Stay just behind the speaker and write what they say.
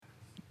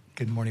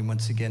Good morning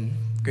once again.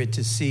 Great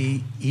to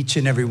see each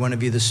and every one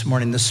of you this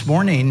morning. This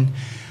morning,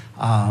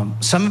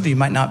 some of you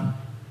might not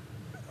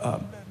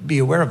be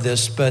aware of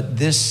this, but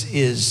this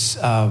is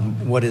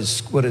what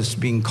is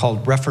being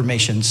called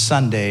Reformation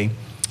Sunday.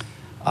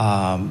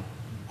 On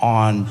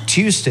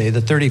Tuesday,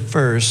 the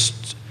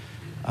 31st,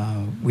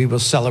 we will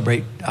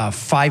celebrate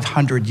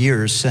 500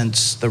 years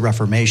since the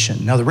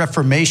Reformation. Now, the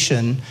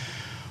Reformation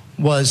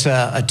was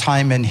a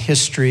time in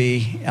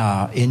history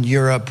in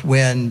Europe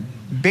when,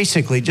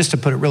 basically, just to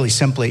put it really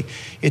simply,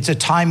 it's a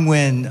time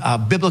when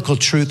biblical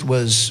truth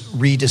was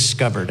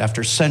rediscovered.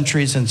 After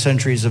centuries and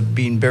centuries of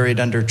being buried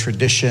under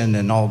tradition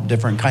and all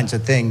different kinds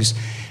of things,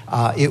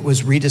 it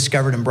was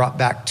rediscovered and brought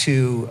back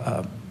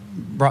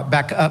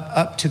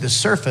up to the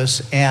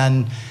surface.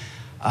 And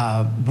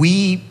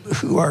we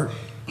who are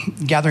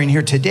gathering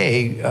here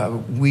today,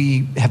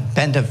 we have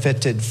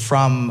benefited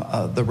from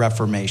the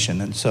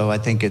Reformation. And so I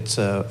think it's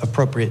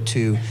appropriate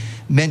to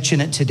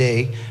mention it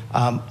today.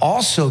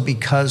 Also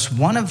because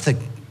one of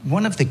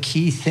the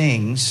key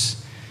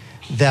things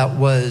that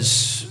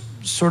was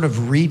sort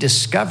of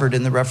rediscovered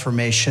in the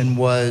Reformation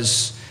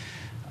was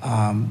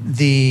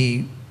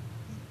the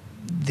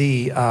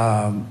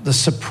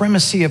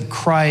supremacy of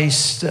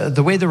Christ.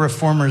 The way the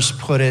Reformers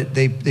put it,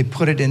 they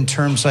put it in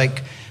terms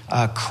like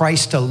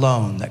Christ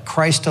alone, that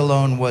Christ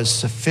alone was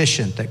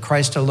sufficient, that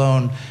Christ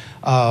alone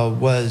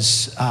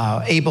was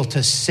able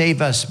to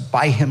save us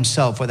by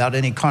himself without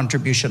any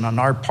contribution on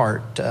our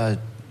part.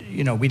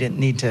 We didn't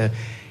need to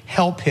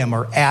help him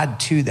or add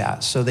to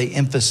that. So they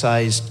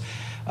emphasized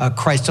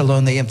Christ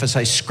alone. They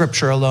emphasized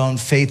Scripture alone,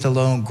 faith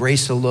alone,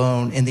 grace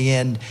alone. In the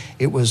end,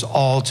 it was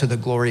all to the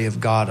glory of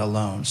God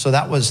alone. So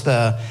that was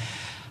the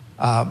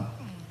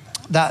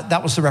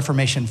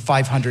Reformation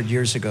 500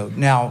 years ago.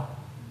 Now,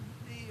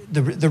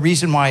 the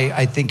reason why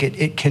I think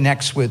it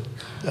connects with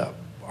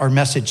our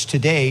message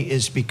today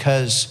is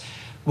because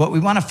what we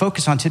want to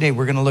focus on today,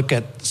 we're going to look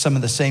at some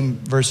of the same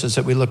verses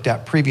that we looked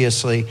at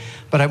previously,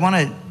 but I want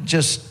to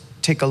just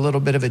take a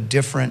little bit of a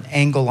different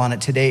angle on it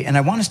today. And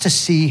I want us to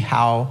see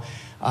how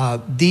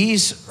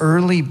these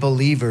early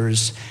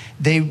believers,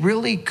 they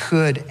really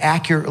could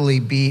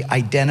accurately be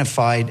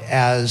identified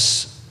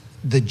as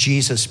the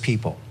Jesus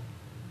people.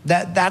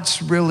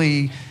 That's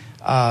really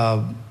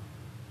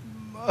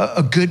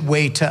a good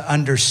way to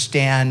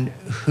understand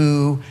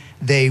who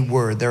they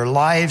were. Their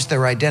lives,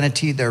 their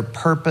identity, their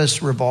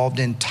purpose revolved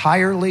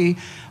entirely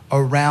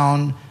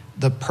around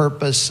the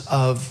purpose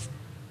of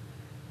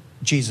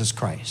Jesus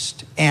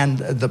Christ and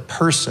the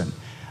person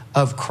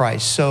of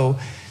Christ. So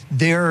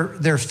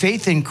their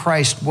faith in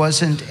Christ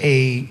wasn't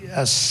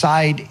a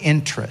side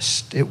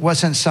interest. It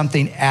wasn't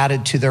something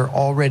added to their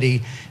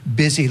already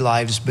busy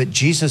lives, but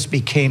Jesus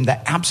became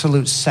the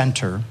absolute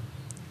center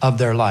of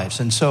their lives.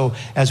 And so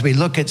as we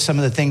look at some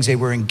of the things they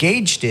were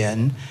engaged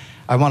in,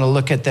 I want to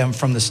look at them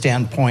from the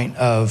standpoint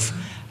of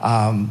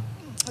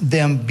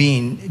them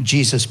being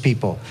Jesus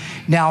people.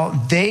 Now,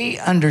 they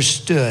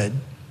understood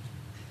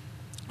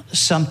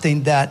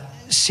something that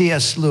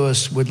C.S.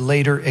 Lewis would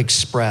later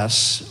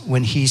express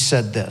when he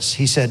said this.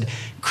 He said,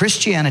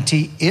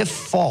 "Christianity, if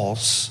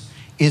false,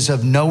 is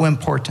of no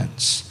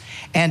importance,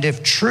 and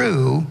if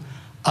true,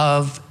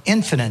 of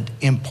infinite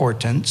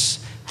importance.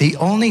 The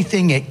only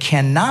thing it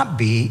cannot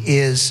be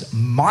is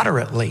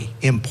moderately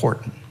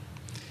important."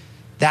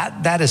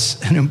 That is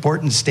an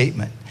important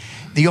statement.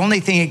 The only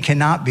thing it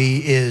cannot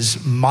be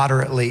is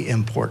moderately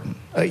important.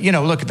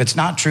 Look, if it's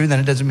not true, then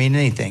it doesn't mean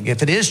anything.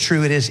 If it is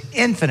true, it is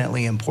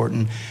infinitely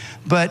important.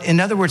 But in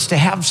other words, to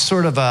have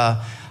sort of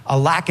a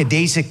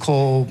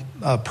lackadaisical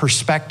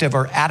perspective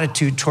or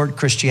attitude toward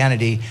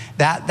Christianity,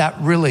 that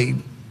really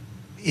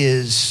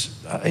is,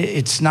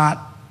 it's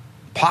not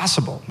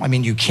possible. I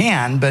mean, you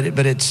can, but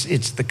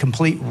it's the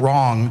complete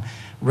wrong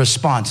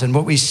response. And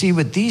what we see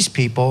with these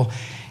people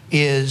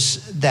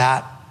is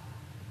that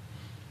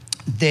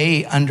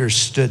they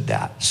understood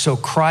that. So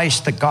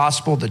Christ, the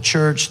gospel, the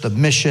church, the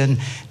mission,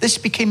 this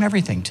became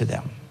everything to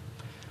them.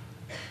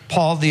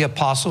 Paul, the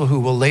apostle,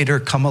 who will later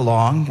come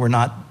along, we're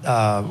not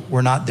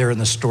there in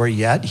the story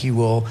yet. He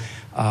will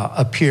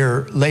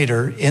appear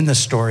later in the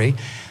story.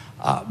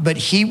 But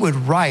he would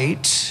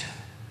write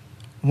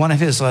one of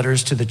his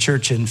letters to the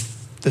church in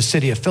the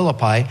city of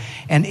Philippi.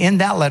 And in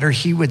that letter,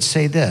 he would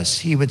say this.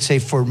 He would say,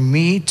 "For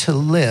me to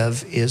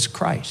live is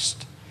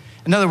Christ."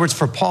 In other words,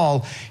 for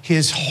Paul,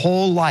 his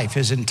whole life,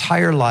 his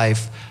entire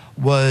life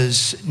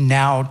was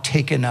now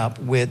taken up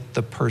with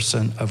the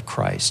person of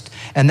Christ.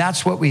 And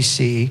that's what we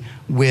see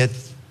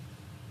with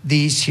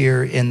these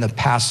here in the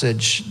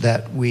passage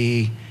that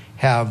we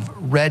have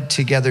read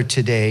together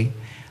today.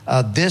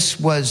 This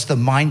was the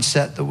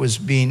mindset that was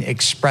being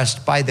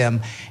expressed by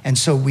them. And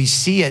so we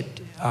see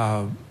it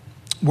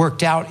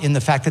worked out in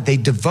the fact that they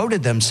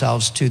devoted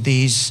themselves to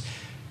these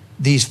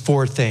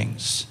four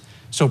things.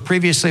 So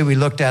previously we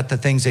looked at the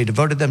things they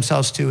devoted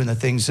themselves to and the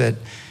things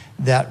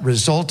that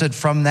resulted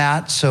from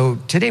that. So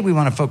today we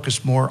want to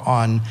focus more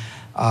on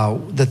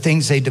the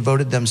things they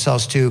devoted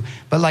themselves to.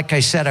 But like I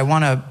said, I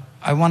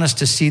want us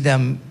to see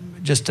them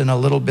just in a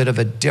little bit of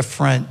a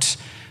different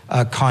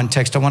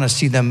context. I want to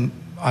see them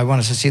I want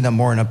us to see them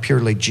more in a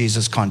purely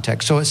Jesus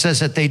context. So it says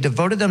that they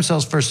devoted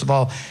themselves, first of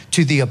all,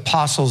 to the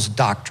apostles'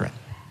 doctrine.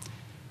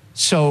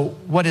 So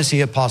what is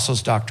the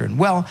apostles' doctrine?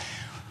 Well,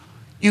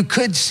 you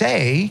could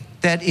say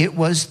that it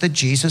was the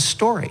Jesus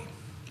story.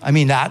 I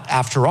mean, that,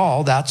 after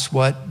all, that's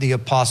what the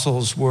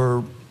apostles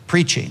were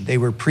preaching. They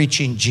were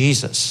preaching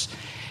Jesus.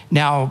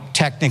 Now,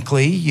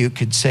 technically, you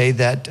could say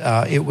that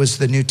it was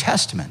the New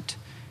Testament.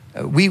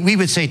 We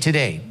would say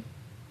today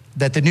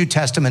that the New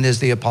Testament is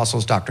the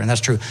apostles' doctrine.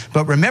 That's true.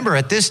 But remember,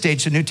 at this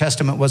stage, the New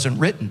Testament wasn't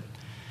written.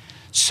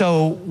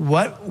 So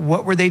what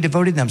were they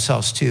devoting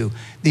themselves to?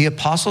 The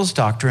apostles'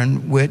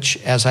 doctrine, which,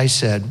 as I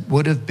said,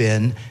 would have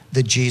been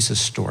the Jesus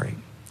story.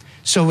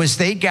 So as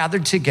they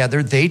gathered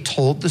together, they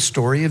told the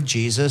story of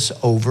Jesus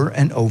over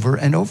and over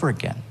and over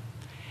again.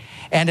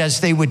 And as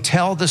they would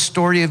tell the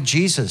story of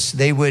Jesus,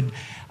 they would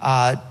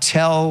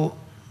tell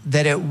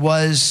that it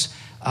was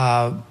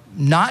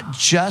not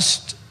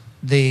just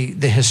the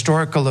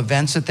historical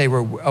events that they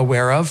were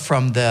aware of,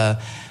 from the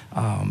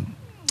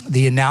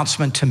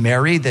announcement to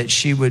Mary that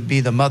she would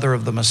be the mother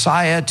of the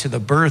Messiah, to the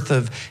birth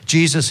of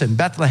Jesus in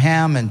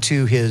Bethlehem, and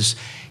to his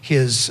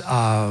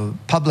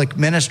public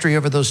ministry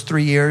over those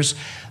 3 years.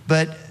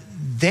 But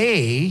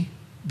they,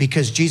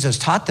 because Jesus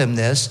taught them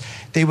this,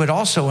 they would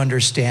also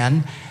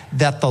understand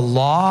that the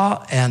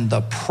law and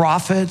the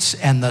prophets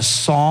and the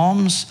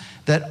Psalms,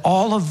 that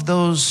all of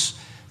those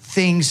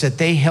things that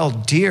they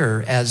held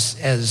dear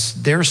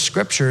as their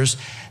scriptures,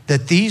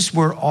 that these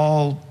were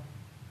all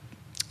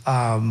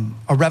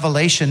a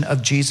revelation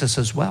of Jesus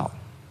as well.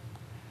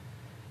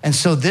 And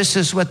so this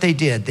is what they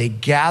did. They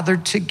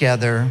gathered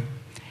together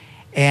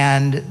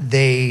and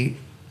they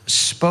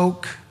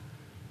spoke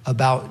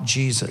about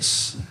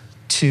Jesus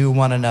to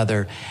one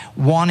another,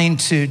 wanting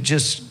to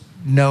just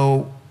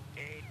know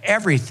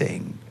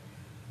everything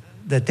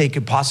that they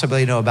could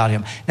possibly know about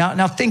him.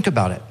 Now think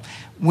about it.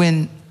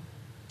 When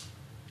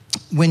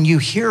you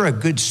hear a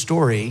good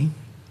story,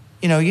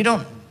 you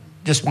don't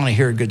just want to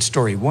hear a good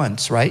story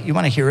once, right? You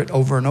want to hear it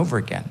over and over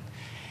again.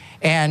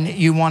 And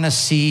you want to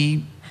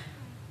see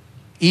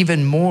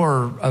even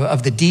more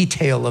of the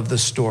detail of the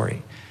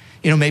story.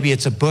 Maybe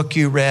it's a book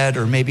you read,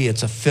 or maybe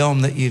it's a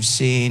film that you've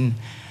seen.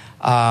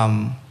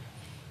 There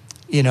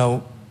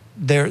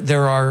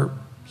are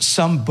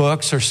some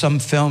books or some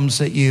films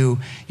that you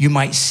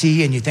might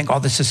see and you think, oh,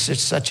 this is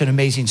such an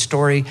amazing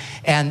story.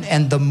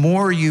 And the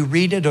more you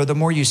read it or the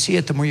more you see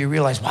it, the more you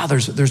realize, wow,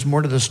 there's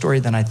more to the story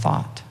than I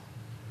thought.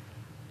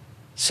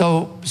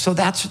 So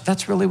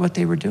that's really what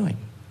they were doing.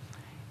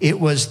 It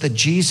was the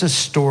Jesus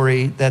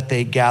story that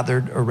they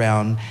gathered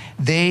around.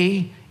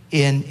 They,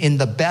 in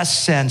the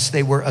best sense,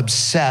 they were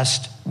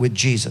obsessed with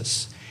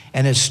Jesus.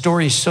 And his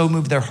story so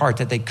moved their heart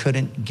that they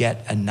couldn't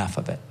get enough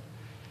of it.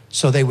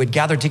 So they would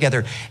gather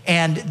together,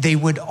 and they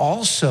would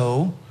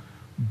also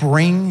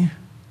bring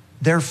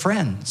their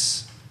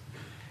friends.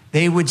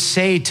 They would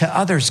say to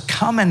others,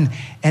 come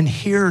and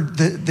hear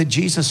the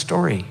Jesus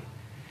story.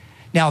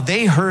 Now,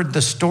 they heard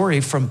the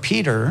story from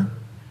Peter,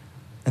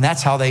 and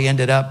that's how they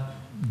ended up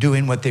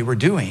doing what they were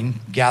doing,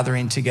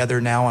 gathering together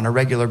now on a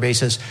regular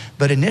basis.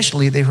 But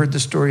initially, they heard the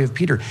story of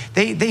Peter.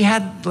 They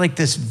had like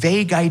this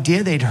vague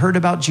idea. They'd heard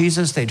about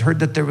Jesus. They'd heard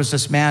that there was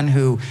this man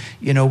who,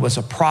 was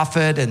a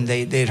prophet, and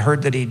they'd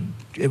heard that he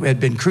had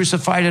been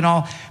crucified and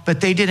all,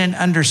 but they didn't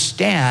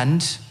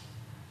understand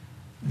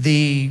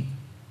the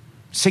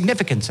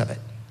significance of it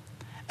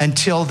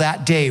until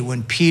that day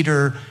when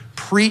Peter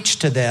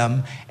preached to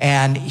them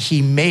and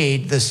he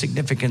made the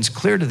significance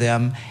clear to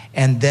them,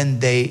 and then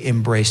they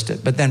embraced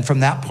it. But then from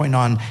that point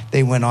on,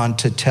 they went on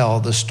to tell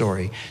the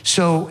story.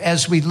 So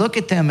as we look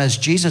at them as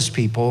Jesus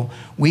people,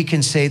 we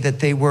can say that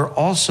they were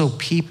also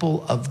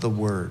people of the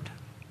word.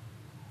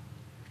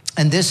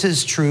 And this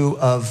is true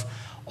of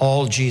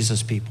all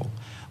Jesus people.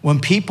 When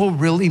people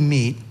really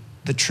meet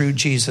the true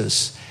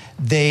Jesus,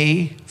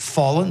 they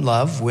fall in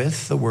love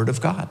with the word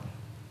of God.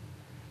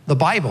 The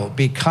Bible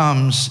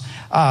becomes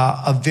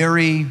a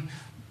very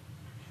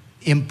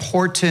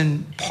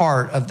important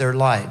part of their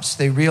lives.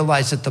 They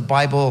realize that the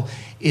Bible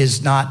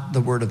is not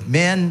the word of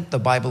men. The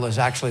Bible is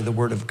actually the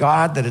word of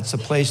God, that it's a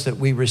place that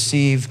we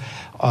receive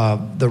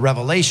the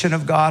revelation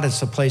of God.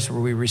 It's a place where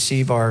we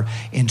receive our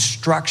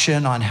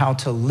instruction on how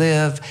to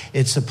live.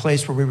 It's a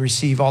place where we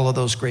receive all of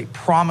those great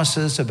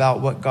promises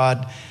about what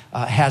God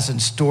has in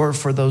store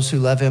for those who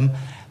love him.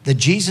 The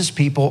Jesus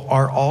people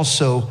are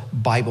also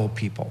Bible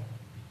people.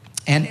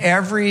 And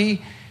every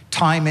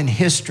time in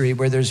history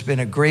where there's been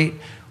a great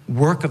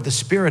work of the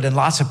Spirit and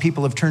lots of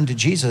people have turned to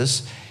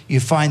Jesus, you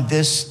find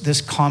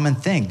this common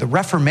thing. The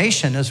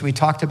Reformation, as we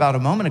talked about a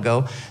moment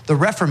ago, the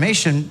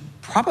Reformation,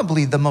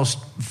 probably the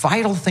most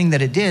vital thing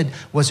that it did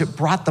was it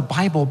brought the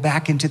Bible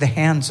back into the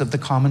hands of the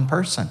common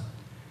person.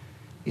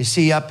 You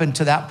see, up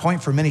until that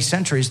point for many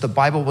centuries, the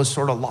Bible was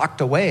sort of locked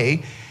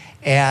away,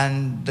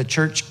 and the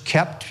church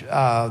kept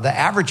the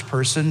average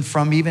person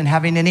from even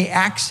having any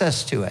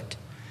access to it.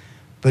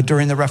 But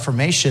during the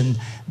Reformation,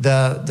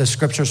 the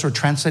scriptures were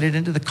translated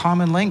into the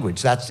common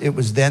language. It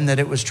was then that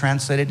it was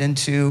translated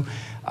into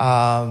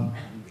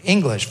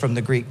English from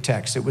the Greek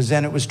text. It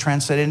was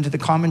translated into the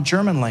common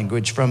German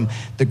language from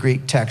the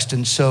Greek text.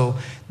 And so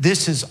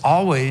this is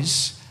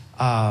always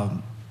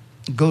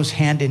goes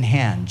hand in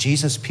hand.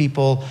 Jesus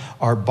people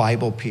are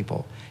Bible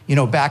people. You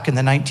know, back in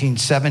the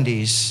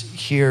 1970s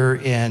here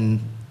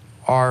in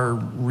our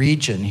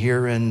region,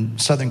 here in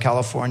Southern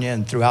California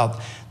and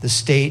throughout the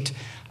state,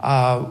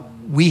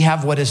 we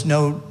have what is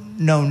known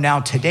now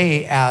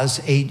today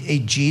as a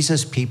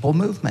Jesus people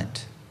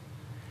movement.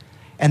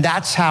 And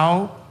that's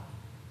how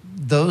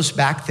those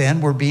back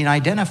then were being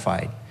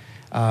identified.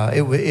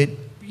 It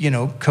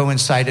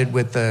coincided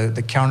with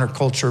the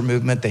counterculture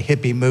movement, the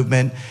hippie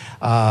movement.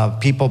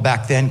 People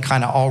back then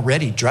kind of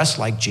already dressed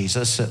like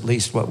Jesus, at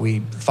least what we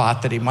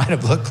thought that he might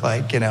have looked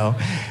like,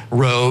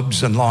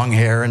 robes and long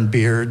hair and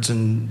beards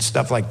and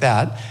stuff like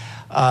that.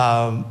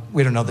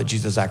 We don't know that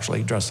Jesus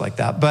actually dressed like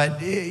that, but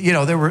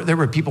there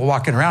were people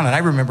walking around, and I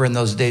remember in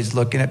those days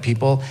looking at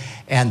people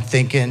and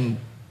thinking,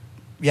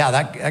 yeah,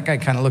 that guy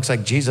kind of looks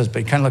like Jesus,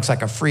 but he kind of looks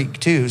like a freak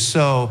too.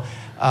 So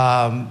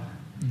the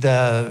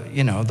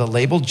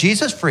label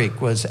Jesus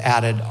freak was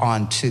added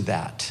onto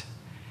that.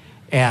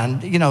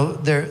 And,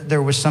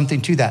 there was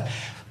something to that.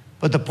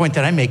 But the point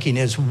that I'm making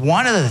is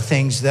one of the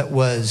things that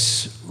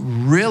was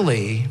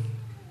really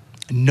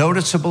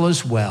noticeable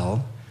as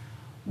well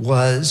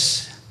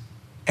was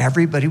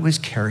everybody was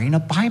carrying a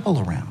Bible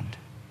around.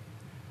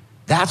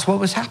 That's what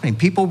was happening.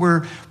 People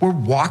were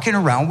walking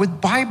around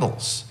with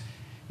Bibles.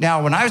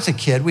 Now, when I was a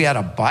kid, we had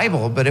a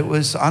Bible, but it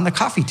was on the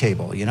coffee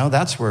table.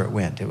 That's where it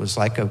went. It was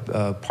like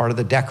a part of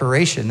the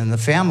decoration in the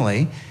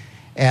family.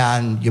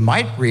 And you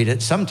might read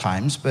it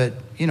sometimes, but,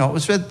 it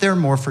was there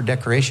more for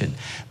decoration.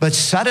 But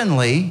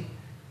suddenly,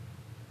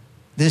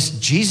 this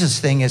Jesus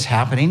thing is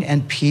happening,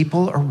 and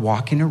people are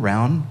walking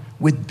around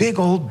with big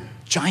old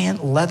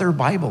giant leather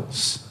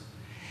Bibles.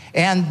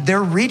 And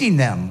they're reading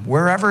them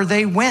wherever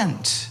they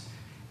went.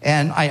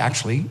 And I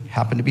actually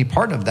happened to be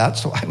part of that,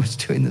 so I was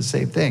doing the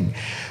same thing.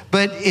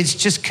 But it's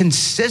just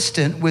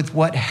consistent with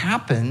what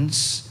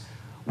happens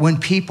when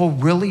people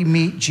really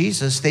meet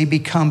Jesus. They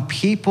become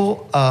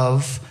people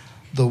of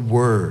the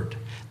Word.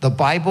 The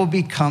Bible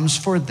becomes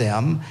for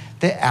them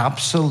the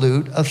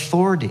absolute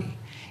authority.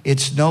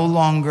 It's no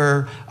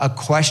longer a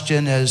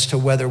question as to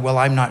whether,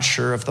 I'm not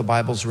sure if the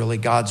Bible's really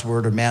God's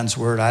word or man's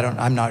word.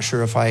 I'm not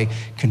sure if I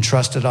can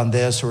trust it on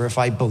this or if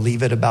I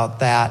believe it about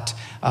that.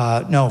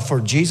 No, for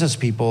Jesus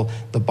people,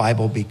 the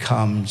Bible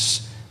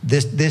becomes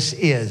this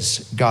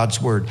is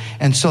God's word.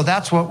 And so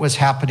that's what was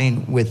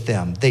happening with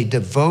them. They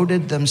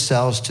devoted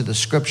themselves to the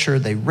scripture.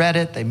 They read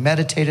it. They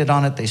meditated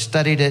on it. They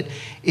studied it.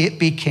 It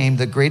became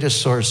the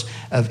greatest source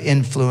of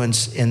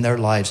influence in their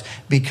lives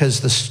because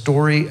the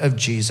story of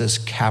Jesus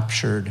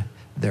captured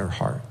their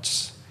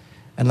hearts.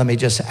 And let me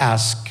just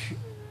ask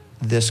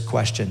this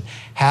question.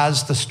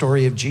 Has the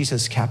story of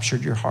Jesus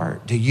captured your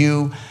heart? Do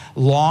you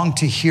long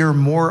to hear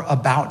more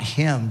about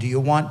him? Do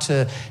you want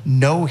to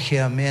know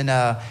him in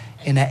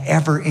an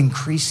ever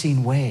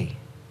increasing way?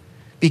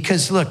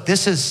 Because look,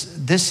 this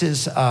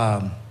is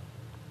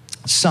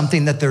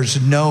something that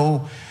there's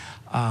no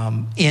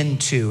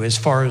end to as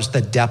far as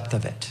the depth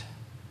of it.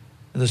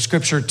 The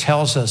scripture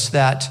tells us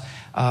that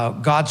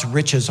God's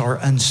riches are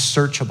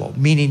unsearchable,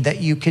 meaning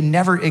that you can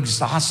never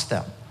exhaust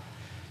them.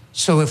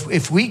 So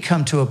if we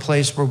come to a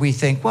place where we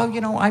think,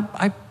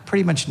 I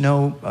pretty much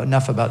know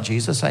enough about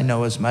Jesus, I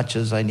know as much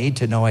as I need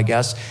to know, I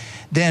guess,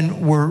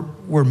 then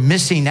we're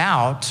missing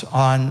out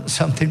on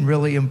something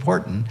really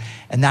important,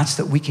 and that's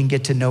that we can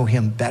get to know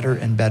him better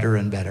and better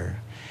and better.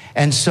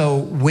 And so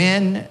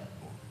when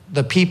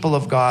the people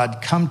of God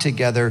come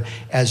together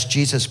as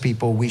Jesus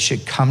people, we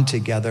should come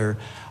together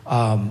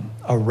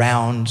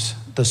around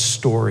the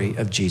story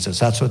of Jesus.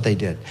 That's what they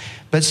did.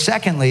 But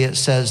secondly, it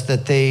says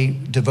that they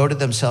devoted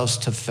themselves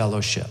to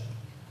fellowship.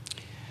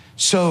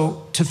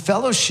 So to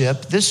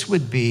fellowship, this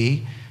would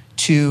be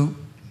to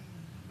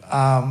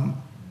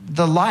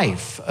the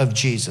life of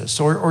Jesus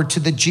or to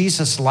the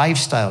Jesus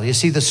lifestyle. You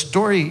see, the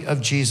story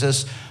of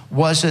Jesus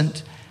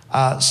wasn't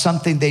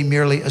something they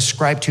merely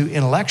ascribed to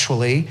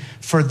intellectually.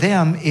 For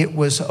them, it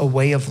was a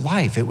way of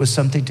life. It was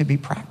something to be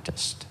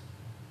practiced.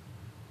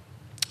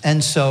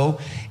 And so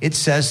it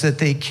says that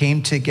they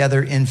came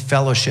together in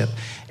fellowship.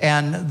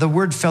 And the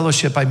word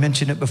fellowship, I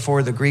mentioned it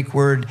before, the Greek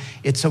word,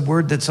 it's a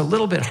word that's a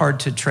little bit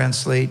hard to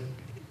translate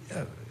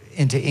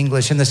into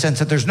English in the sense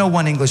that there's no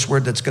one English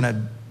word that's going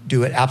to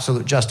do it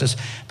absolute justice.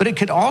 But it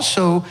could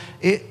also,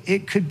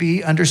 it could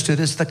be understood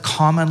as the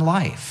common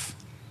life.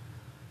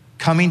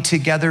 Coming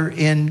together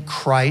in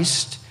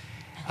Christ,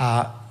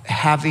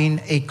 having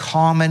a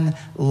common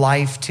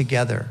life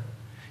together.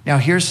 Now,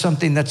 here's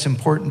something that's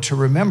important to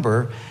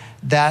remember,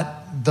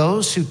 that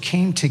those who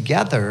came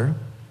together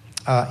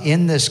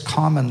in this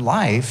common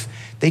life,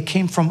 they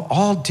came from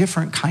all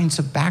different kinds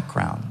of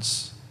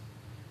backgrounds.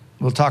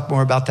 We'll talk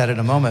more about that in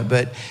a moment,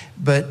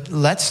 but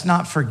let's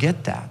not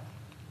forget that.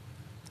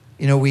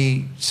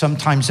 We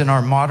sometimes in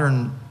our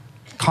modern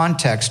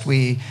context,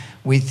 we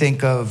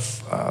think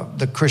of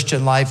the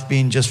Christian life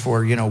being just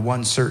for,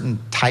 one certain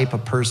type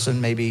of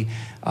person, maybe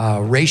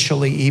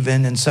racially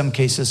even. In some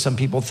cases, some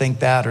people think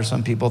that, or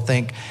some people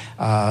think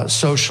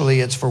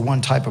socially it's for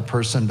one type of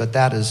person, but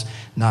that is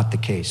not the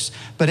case.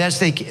 But as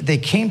they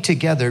came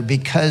together,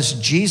 because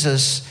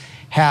Jesus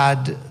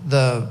had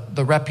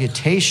the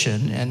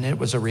reputation, and it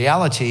was a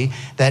reality,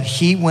 that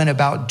he went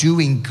about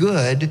doing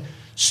good.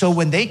 So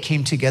when they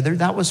came together,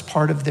 that was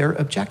part of their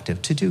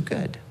objective, to do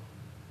good.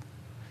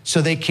 So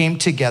they came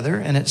together,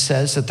 and it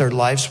says that their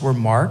lives were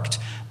marked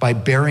by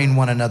bearing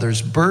one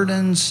another's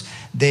burdens.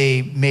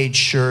 They made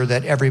sure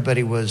that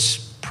everybody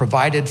was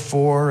provided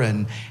for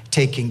and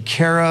taken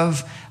care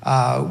of.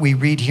 We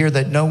read here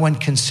that no one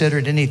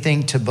considered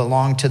anything to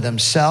belong to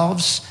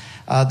themselves.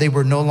 They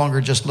were no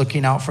longer just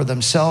looking out for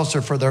themselves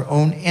or for their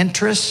own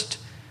interest.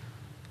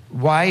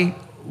 Why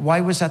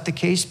was that the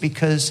case?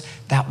 Because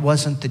that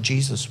wasn't the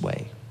Jesus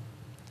way.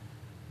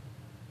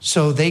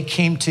 So they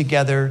came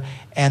together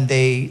and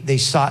they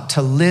sought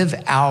to live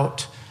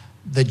out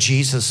the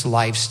Jesus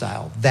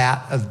lifestyle,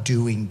 that of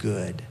doing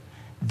good,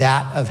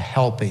 that of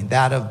helping,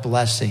 that of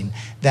blessing,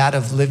 that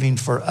of living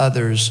for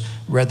others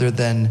rather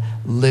than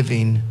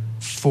living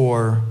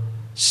for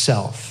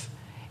self.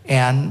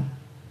 And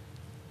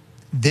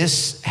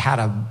this had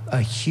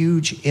a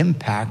huge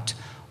impact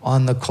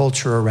on the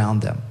culture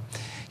around them.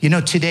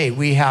 Today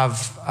we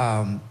have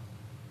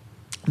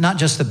not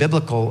just the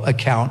biblical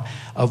account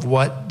of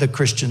what the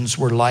Christians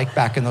were like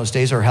back in those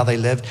days or how they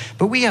lived,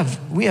 but we have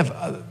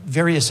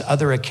various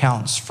other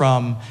accounts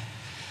from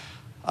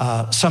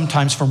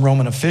sometimes from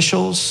Roman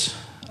officials,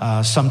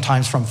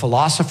 sometimes from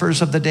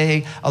philosophers of the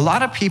day. A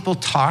lot of people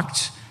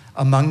talked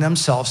among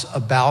themselves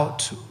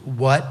about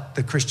what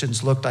the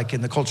Christians looked like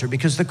in the culture,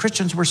 because the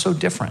Christians were so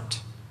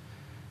different.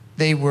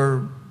 They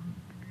were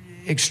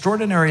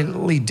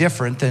extraordinarily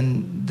different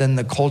than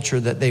the culture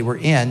that they were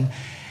in.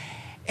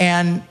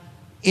 And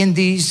in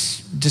these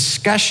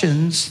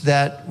discussions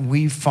that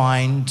we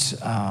find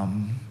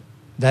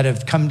that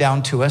have come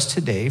down to us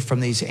today from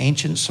these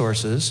ancient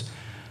sources,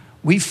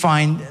 we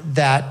find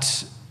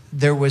that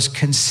there was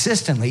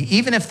consistently,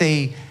 even if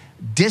they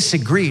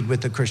disagreed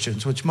with the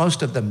Christians, which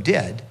most of them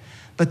did,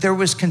 but there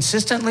was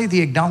consistently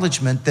the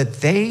acknowledgement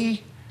that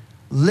they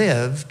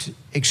lived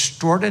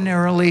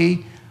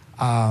extraordinarily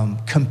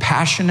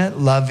compassionate,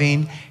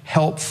 loving,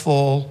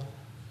 helpful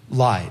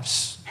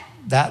lives.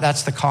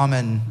 That's the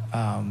common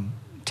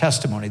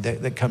testimony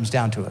that comes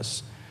down to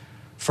us.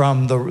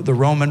 From the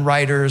Roman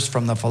writers,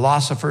 from the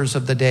philosophers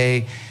of the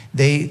day,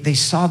 they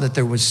saw that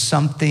there was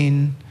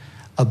something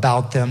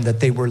about them, that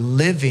they were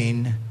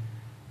living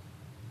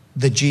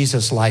the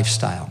Jesus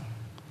lifestyle.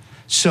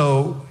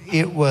 So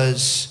it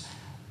was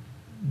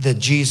the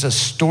Jesus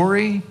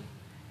story.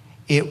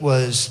 It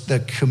was the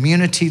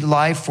community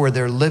life where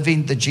they're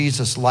living the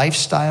Jesus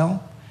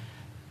lifestyle,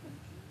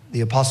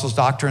 the apostles'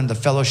 doctrine, the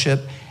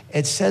fellowship.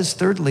 It says,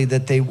 thirdly,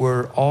 that they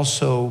were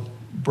also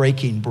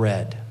breaking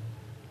bread.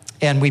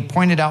 And we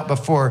pointed out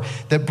before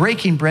that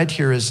breaking bread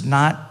here is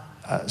not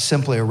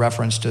simply a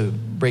reference to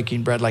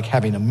breaking bread like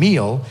having a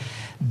meal.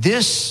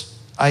 This,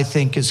 I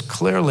think, is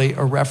clearly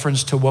a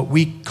reference to what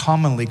we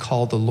commonly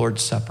call the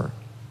Lord's Supper.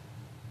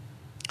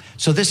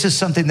 So this is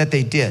something that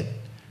they did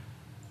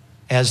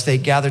as they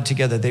gathered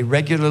together. They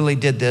regularly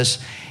did this.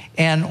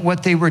 And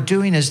what they were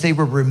doing is they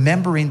were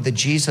remembering the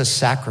Jesus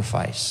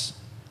sacrifice.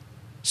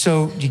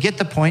 So you get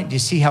the point? Do you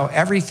see how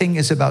everything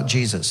is about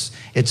Jesus?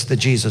 It's the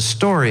Jesus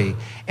story,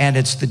 and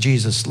it's the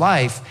Jesus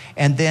life.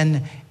 And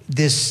then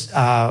this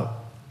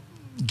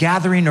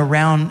gathering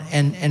around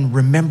and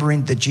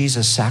remembering the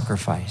Jesus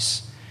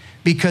sacrifice.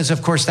 Because,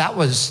 of course, that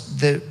was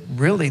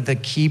really the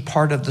key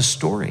part of the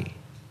story.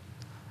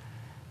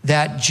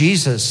 That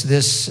Jesus,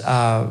 this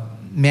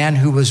man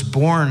who was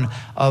born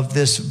of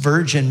this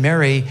Virgin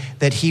Mary,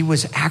 that he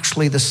was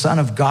actually the Son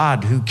of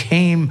God who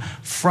came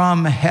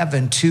from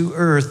heaven to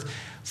earth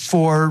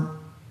for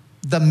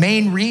the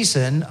main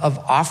reason of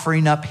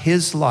offering up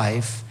his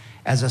life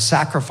as a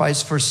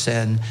sacrifice for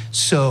sin,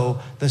 so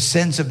the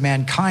sins of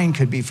mankind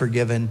could be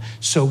forgiven,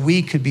 so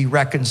we could be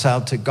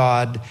reconciled to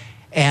God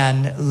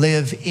and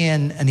live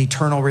in an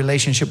eternal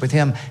relationship with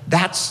him.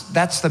 That's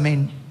the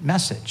main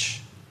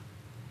message.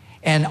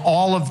 And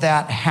all of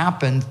that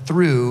happened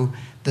through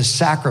the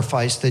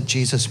sacrifice that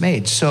Jesus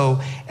made. So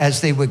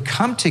as they would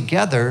come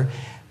together,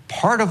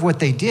 part of what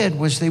they did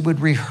was they would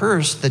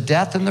rehearse the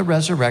death and the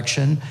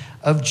resurrection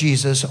of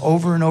Jesus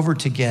over and over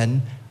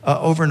again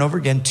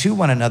to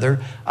one another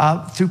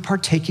through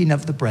partaking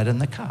of the bread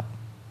and the cup.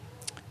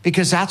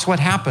 Because that's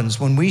what happens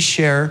when we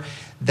share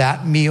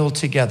that meal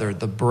together,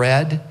 the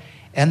bread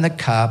and the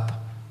cup.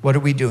 What are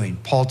we doing?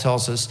 Paul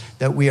tells us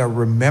that we are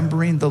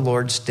remembering the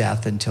Lord's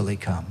death until he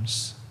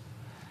comes.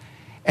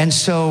 And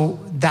so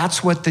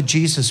that's what the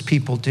Jesus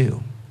people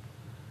do.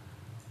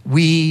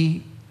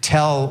 We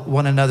tell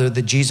one another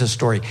the Jesus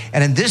story.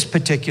 And in this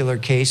particular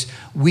case,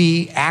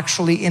 we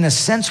actually, in a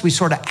sense, we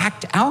sort of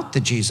act out the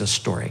Jesus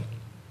story.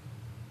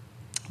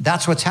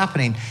 That's what's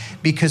happening,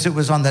 because it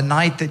was on the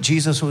night that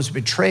Jesus was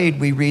betrayed,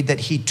 we read that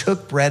he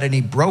took bread and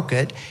he broke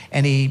it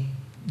and he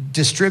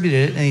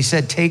distributed it and he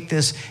said, take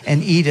this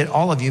and eat it,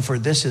 all of you, for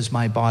this is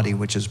my body,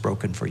 which is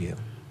broken for you.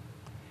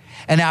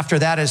 And after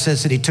that, it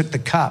says that he took the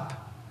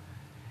cup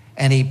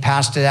and he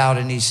passed it out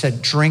and he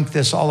said, drink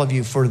this, all of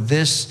you, for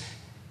this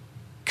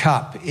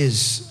cup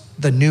is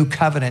the new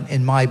covenant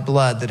in my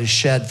blood that is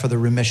shed for the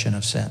remission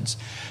of sins.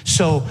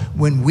 So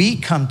when we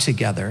come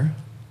together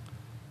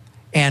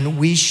and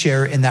we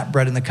share in that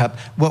bread and the cup,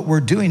 what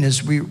we're doing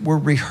is we're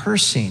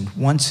rehearsing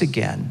once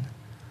again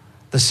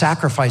the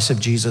sacrifice of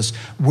Jesus.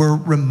 We're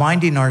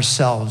reminding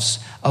ourselves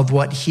of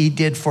what he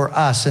did for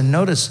us. And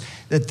notice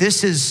that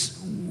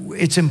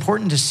it's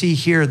important to see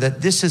here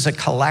that this is a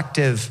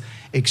collective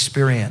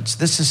experience.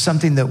 This is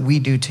something that we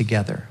do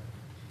together.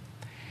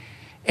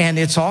 And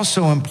it's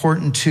also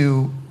important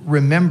to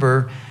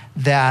remember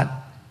that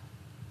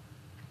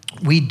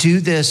we do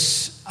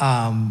this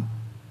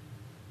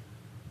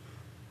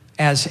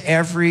as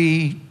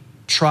every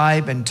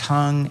tribe and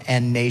tongue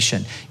and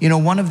nation. You know,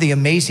 one of the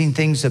amazing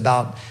things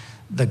about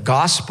the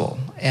gospel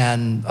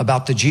and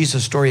about the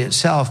Jesus story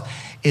itself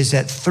is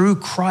that through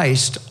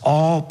Christ,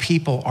 all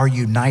people are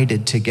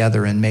united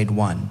together and made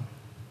one.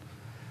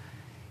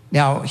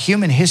 Now,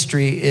 human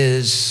history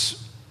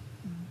is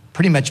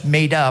pretty much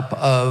made up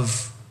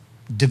of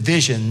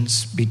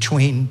divisions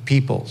between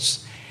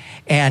peoples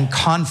and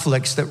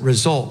conflicts that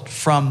result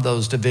from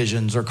those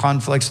divisions or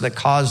conflicts that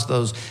cause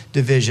those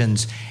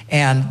divisions.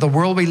 And the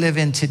world we live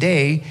in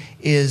today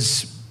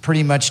is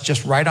pretty much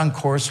just right on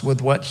course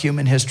with what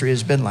human history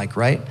has been like,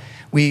 right?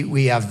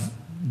 We have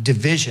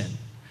division,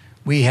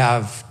 we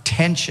have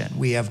tension,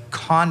 we have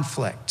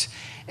conflict,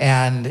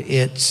 and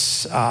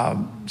it's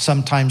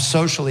sometimes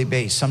socially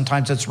based,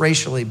 sometimes it's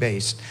racially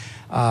based,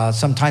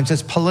 sometimes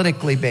it's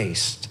politically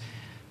based.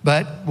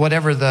 But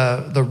whatever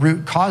the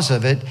root cause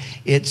of it,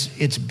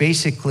 it's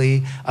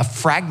basically a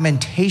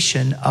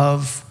fragmentation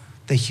of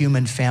the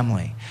human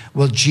family.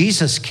 Well,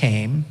 Jesus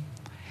came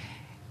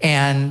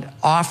and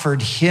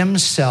offered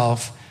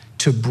himself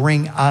to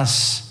bring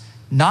us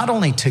not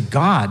only to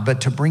God, but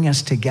to bring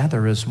us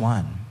together as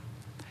one.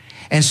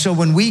 And so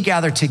when we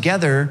gather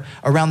together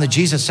around the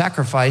Jesus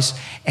sacrifice,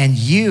 and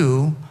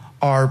you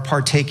are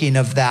partaking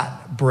of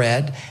that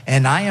bread,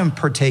 and I am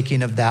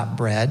partaking of that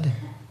bread,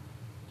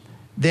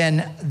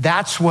 then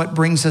that's what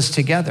brings us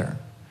together.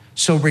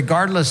 So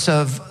regardless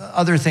of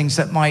other things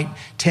that might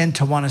tend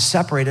to want to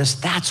separate us,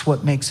 that's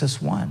what makes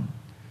us one.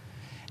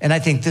 And I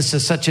think this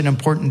is such an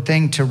important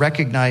thing to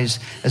recognize,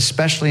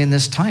 especially in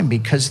this time,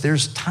 because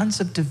there's tons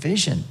of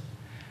division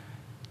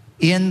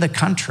in the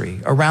country,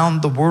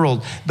 around the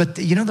world. But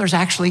there's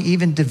actually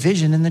even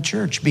division in the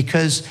church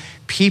because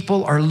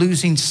people are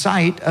losing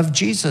sight of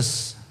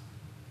Jesus.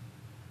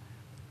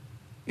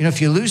 If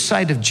you lose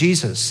sight of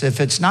Jesus, if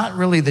it's not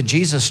really the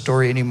Jesus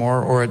story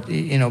anymore,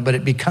 but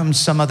it becomes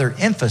some other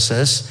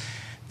emphasis,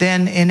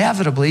 then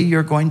inevitably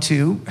you're going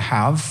to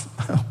have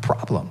a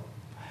problem.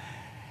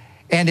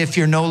 And if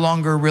you're no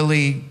longer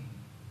really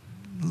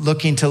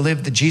looking to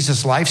live the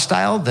Jesus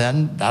lifestyle,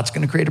 then that's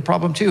going to create a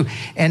problem too.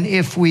 And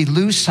if we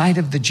lose sight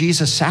of the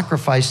Jesus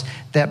sacrifice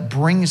that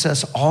brings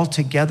us all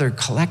together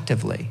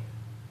collectively,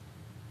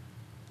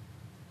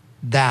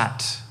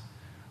 that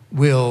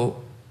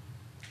will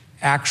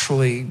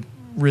actually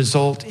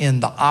result in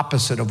the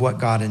opposite of what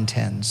God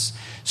intends.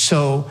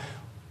 So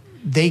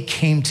they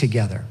came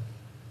together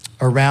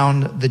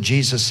around the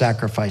Jesus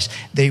sacrifice.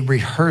 They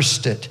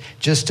rehearsed it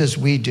just as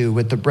we do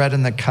with the bread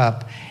and the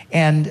cup,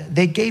 and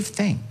they gave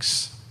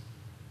thanks.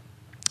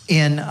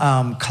 In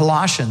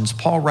Colossians,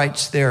 Paul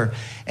writes there,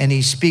 and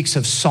he speaks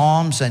of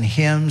psalms and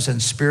hymns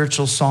and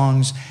spiritual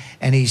songs,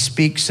 and he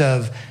speaks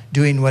of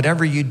doing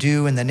whatever you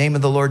do in the name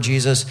of the Lord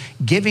Jesus,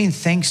 giving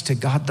thanks to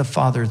God the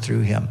Father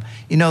through him.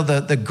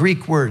 The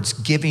Greek words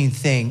giving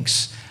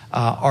thanks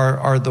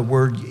are the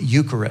word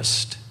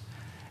Eucharist.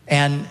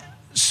 And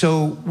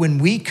so when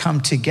we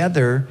come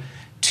together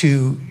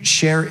to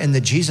share in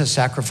the Jesus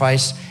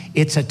sacrifice,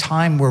 it's a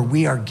time where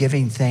we are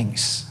giving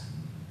thanks.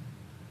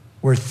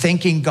 We're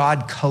thanking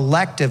God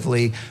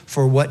collectively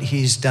for what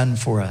he's done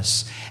for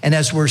us. And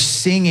as we're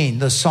singing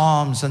the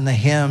psalms and the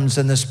hymns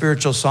and the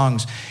spiritual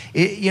songs,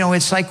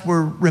 it's like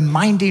we're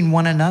reminding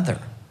one another.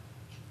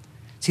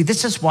 See,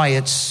 this is why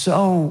it's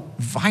so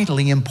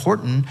vitally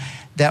important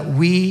that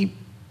we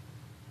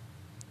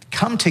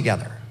come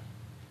together.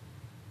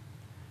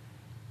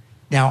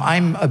 Now,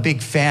 I'm a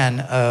big fan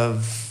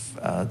of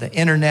the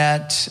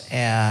internet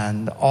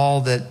and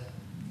all that,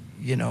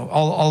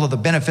 all of the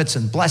benefits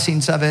and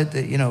blessings of it,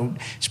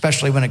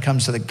 especially when it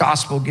comes to the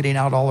gospel getting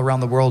out all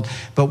around the world.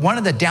 But one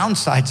of the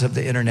downsides of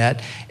the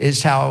internet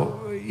is how,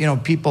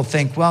 people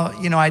think, well,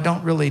 I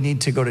don't really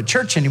need to go to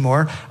church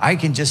anymore. I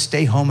can just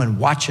stay home and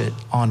watch it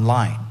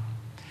online.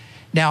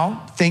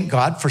 Now, thank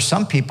God for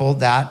some people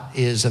that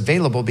is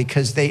available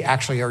because they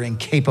actually are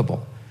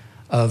incapable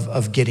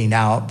of getting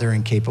out. They're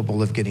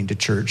incapable of getting to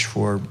church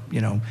for,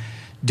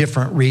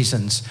 different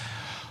reasons.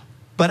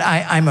 But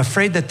I'm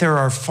afraid that there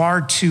are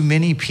far too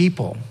many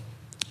people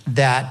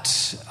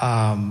that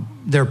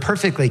they're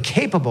perfectly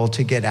capable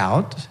to get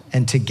out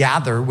and to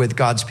gather with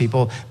God's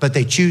people, but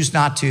they choose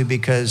not to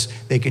because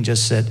they can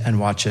just sit and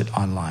watch it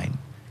online.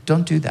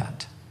 Don't do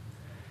that.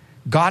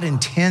 God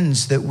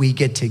intends that we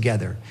get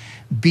together.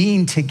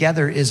 Being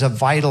together is a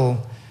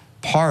vital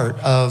part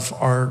of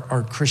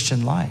our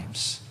Christian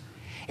lives.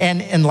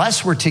 And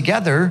unless we're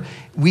together,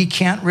 we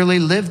can't really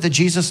live the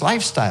Jesus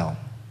lifestyle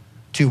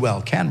too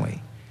well, can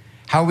we?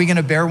 How are we going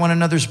to bear one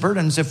another's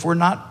burdens if we're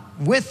not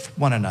with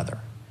one another?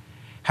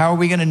 How are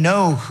we going to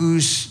know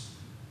who's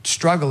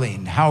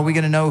struggling? How are we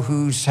going to know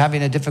who's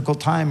having a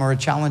difficult time or a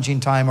challenging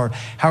time? Or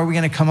how are we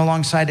going to come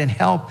alongside and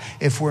help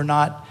if we're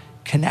not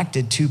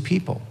connected to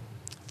people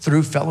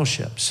through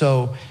fellowship?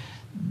 So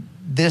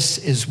this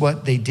is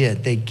what they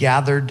did. They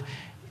gathered,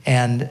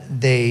 and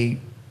they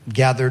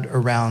gathered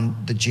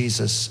around the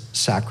Jesus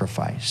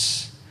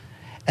sacrifice.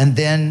 And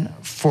then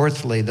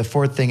fourthly, the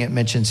fourth thing it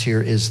mentions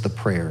here is the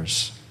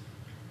prayers.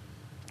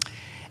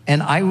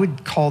 And I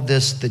would call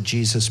this the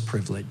Jesus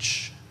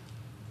privilege.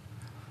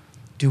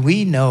 Do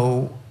we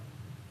know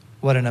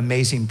what an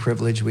amazing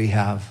privilege we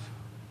have?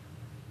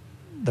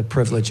 The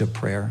privilege of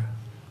prayer.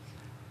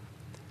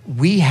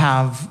 We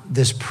have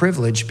this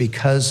privilege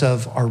because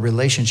of our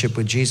relationship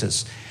with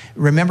Jesus.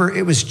 Remember,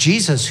 it was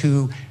Jesus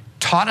who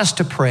taught us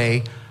to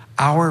pray,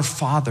 "Our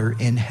Father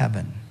in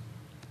heaven."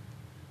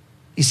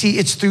 You see,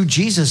 it's through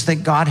Jesus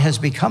that God has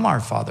become our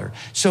Father.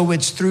 So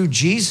it's through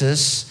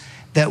Jesus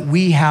that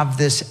we have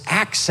this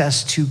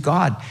access to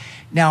God.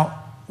 Now,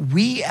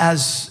 we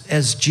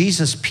as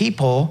Jesus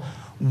people,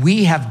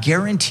 we have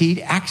guaranteed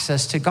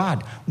access to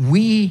God.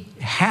 We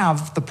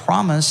have the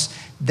promise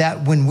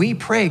that when we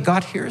pray,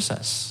 God hears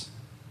us.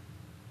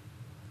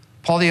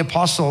 Paul the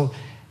Apostle,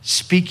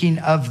 speaking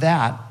of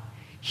that,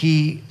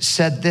 he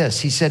said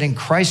this. He said, "In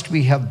Christ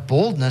we have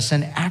boldness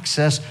and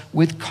access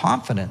with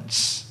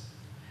confidence."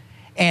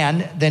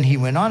 And then he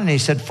went on and he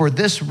said, "For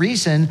this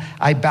reason,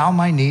 I bow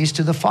my knees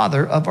to the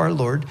Father of our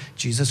Lord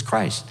Jesus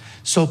Christ."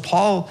 So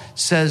Paul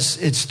says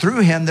it's through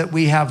him that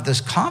we have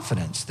this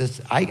confidence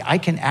that I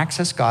can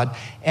access God,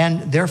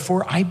 and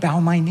therefore I bow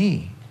my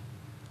knee.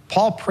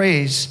 Paul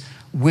prays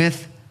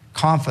with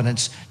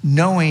confidence,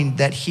 knowing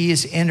that he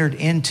has entered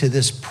into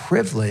this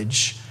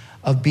privilege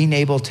of being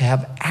able to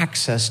have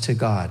access to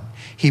God.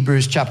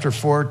 Hebrews chapter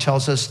 4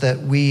 tells us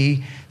that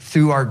we,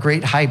 through our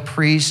great high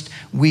priest,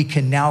 we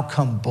can now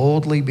come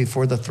boldly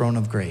before the throne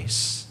of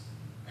grace.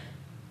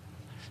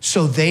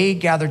 So they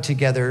gathered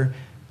together,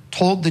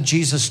 told the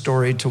Jesus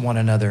story to one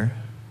another,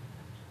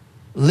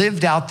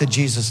 lived out the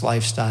Jesus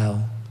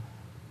lifestyle,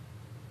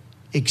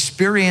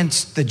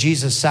 experienced the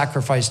Jesus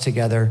sacrifice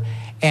together,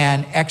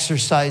 and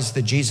exercised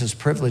the Jesus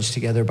privilege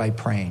together by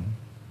praying.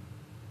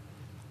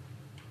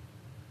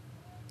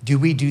 Do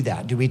we do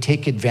that? Do we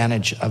take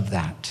advantage of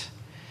that?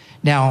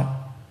 Now,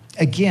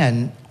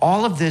 again,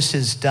 all of this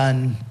is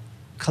done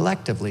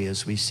collectively,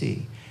 as we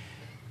see.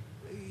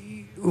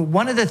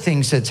 One of the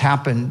things that's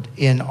happened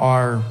in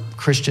our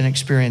Christian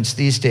experience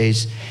these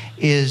days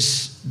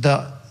is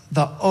the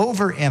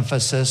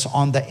overemphasis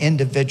on the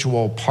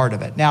individual part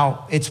of it.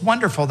 Now, it's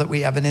wonderful that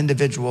we have an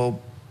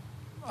individual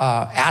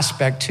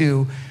aspect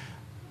to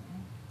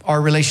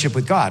our relationship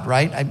with God,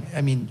 right?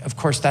 I mean, of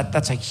course,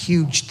 that's a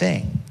huge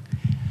thing.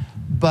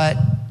 But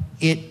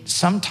it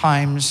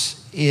sometimes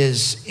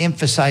is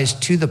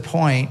emphasized to the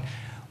point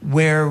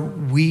where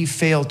we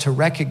fail to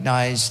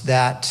recognize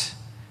that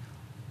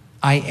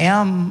I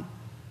am,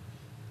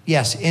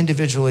 yes,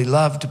 individually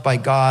loved by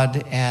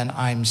God, and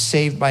I'm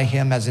saved by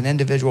him as an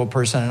individual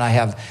person, and I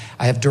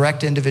have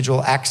direct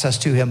individual access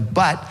to him,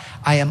 but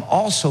I am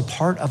also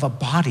part of a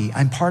body.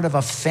 I'm part of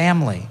a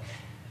family.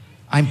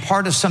 I'm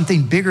part of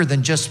something bigger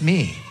than just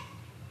me.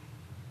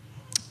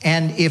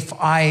 And if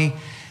I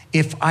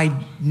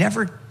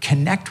never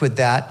connect with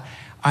that,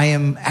 I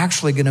am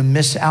actually going to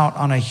miss out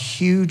on a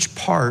huge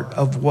part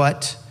of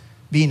what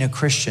being a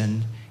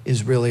Christian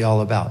is really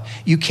all about.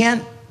 You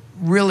can't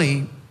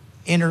really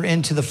enter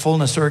into the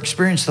fullness or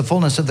experience the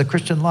fullness of the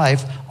Christian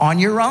life on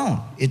your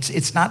own.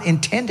 It's not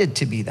intended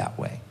to be that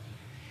way.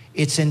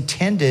 It's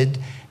intended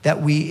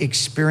that we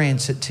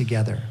experience it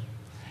together.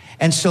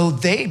 And so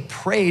they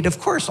prayed, of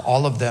course,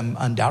 all of them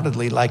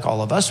undoubtedly, like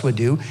all of us would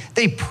do,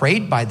 they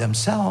prayed by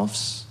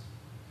themselves.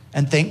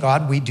 And thank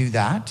God we do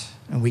that,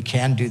 and we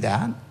can do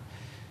that,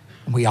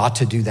 and we ought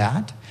to do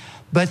that.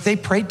 But they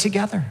prayed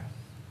together.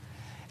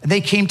 And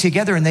they came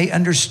together and they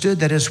understood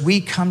that as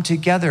we come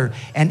together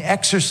and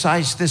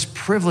exercise this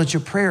privilege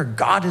of prayer,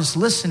 God is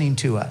listening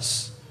to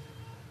us.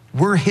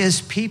 We're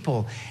his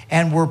people,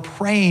 and we're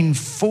praying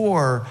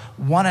for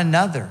one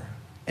another.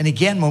 And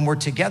again, when we're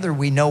together,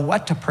 we know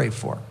what to pray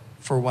for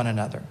one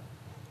another.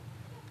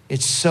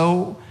 It's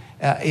so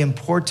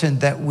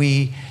important that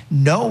we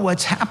know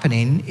what's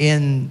happening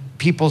in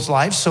people's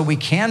lives so we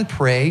can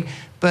pray,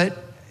 but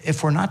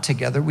if we're not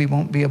together, we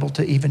won't be able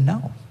to even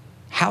know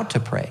how to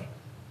pray.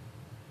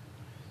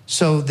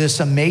 So this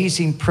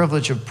amazing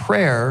privilege of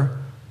prayer,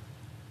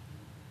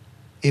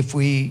 if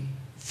we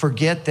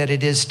forget that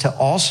it is to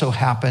also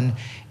happen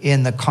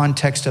in the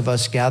context of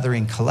us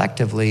gathering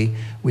collectively,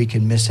 we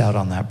can miss out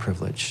on that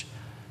privilege.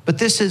 But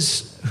this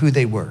is who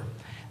they were.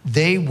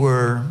 They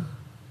were,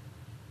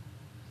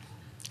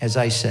 as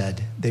I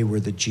said, they were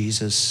the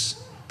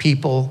Jesus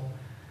people,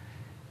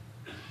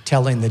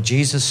 telling the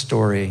Jesus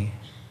story,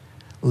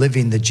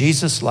 living the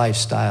Jesus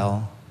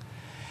lifestyle,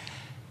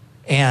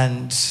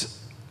 and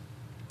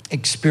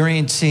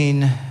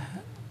experiencing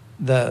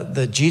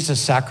the Jesus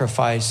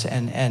sacrifice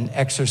and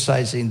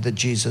exercising the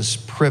Jesus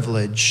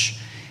privilege.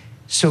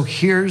 So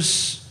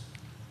here's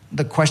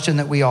the question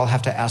that we all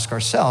have to ask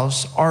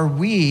ourselves. Are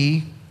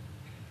we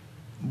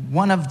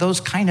one of those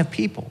kind of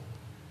people?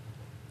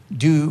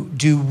 Do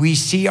we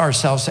see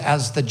ourselves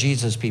as the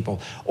Jesus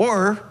people?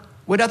 Or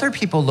would other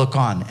people look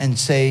on and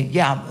say,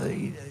 yeah,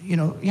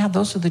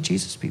 those are the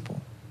Jesus people?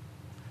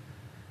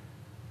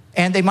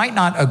 And they might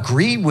not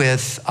agree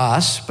with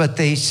us, but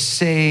they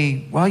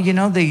say, well,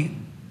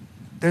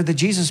 they're the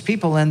Jesus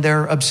people and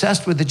they're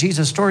obsessed with the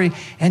Jesus story.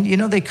 And,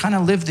 they kind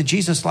of live the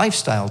Jesus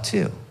lifestyle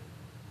too.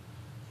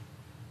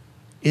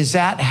 Is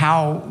that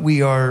how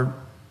we are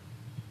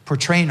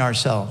portraying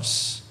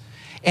ourselves?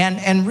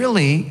 And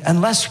really,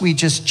 unless we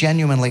just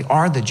genuinely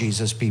are the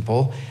Jesus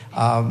people,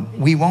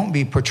 we won't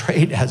be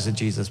portrayed as the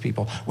Jesus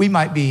people. We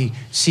might be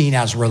seen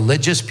as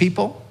religious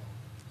people.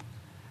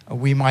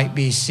 We might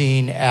be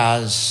seen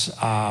as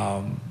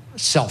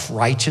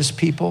self-righteous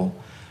people.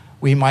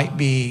 We might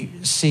be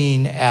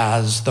seen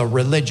as the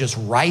religious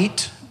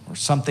right or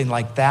something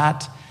like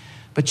that.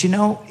 But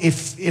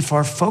if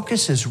our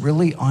focus is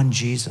really on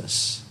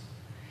Jesus,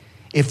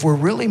 if we're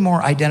really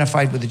more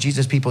identified with the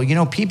Jesus people,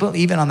 people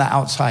even on the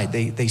outside,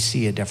 they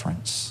see a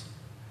difference.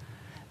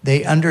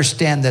 They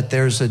understand that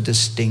there's a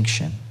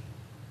distinction.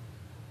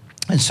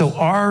 And so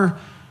are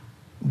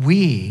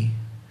we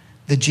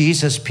the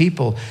Jesus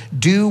people?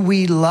 Do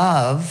we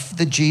love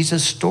the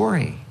Jesus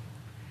story?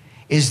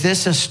 Is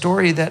this a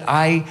story that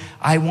I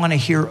want to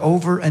hear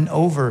over and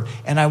over,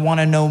 and I want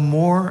to know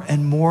more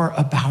and more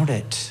about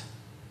it?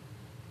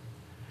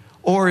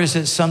 Or is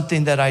it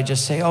something that I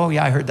just say, oh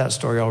yeah, I heard that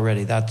story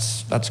already.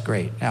 That's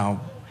great. Now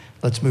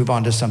let's move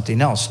on to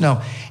something else.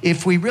 No,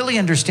 if we really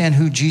understand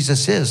who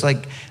Jesus is,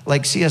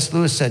 like C.S.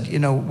 Lewis said,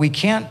 we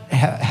can't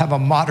have a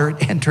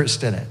moderate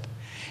interest in it.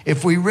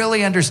 If we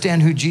really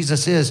understand who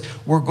Jesus is,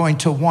 we're going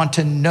to want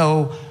to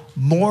know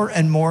more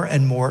and more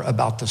and more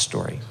about the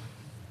story.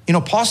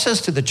 Paul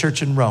says to the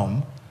church in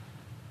Rome,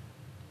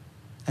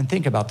 and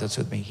think about this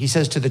with me. He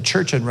says to the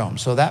church in Rome,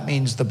 so that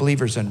means the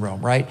believers in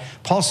Rome, right?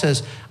 Paul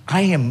says,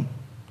 I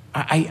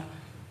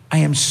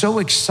am so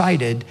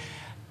excited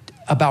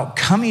about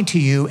coming to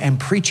you and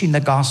preaching the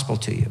gospel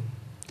to you.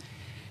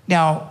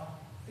 Now,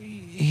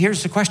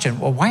 here's the question.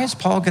 Well, why is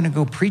Paul going to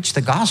go preach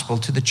the gospel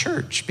to the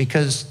church?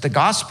 Because the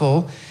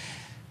gospel,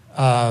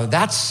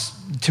 that's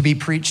to be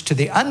preached to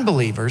the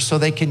unbelievers so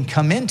they can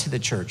come into the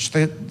church.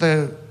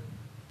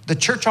 The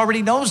church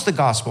already knows the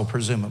gospel,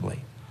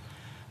 presumably.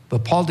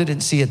 But Paul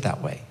didn't see it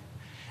that way.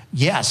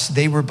 Yes,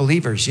 they were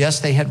believers. Yes,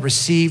 they had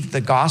received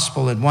the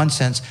gospel in one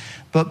sense.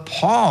 But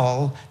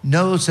Paul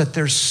knows that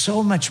there's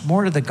so much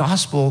more to the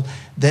gospel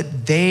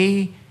that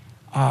they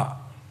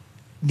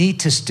need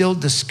to still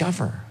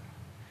discover.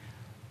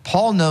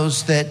 Paul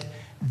knows that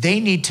they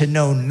need to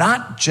know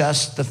not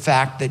just the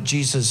fact that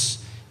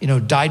Jesus,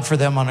 died for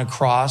them on a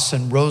cross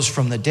and rose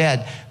from the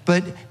dead,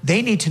 but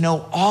they need to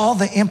know all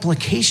the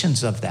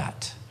implications of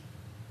that.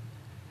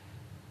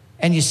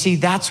 And you see,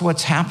 that's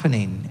what's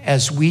happening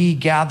as we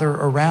gather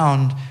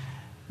around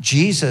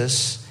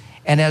Jesus,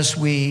 and as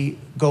we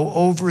go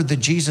over the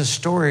Jesus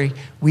story,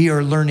 we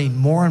are learning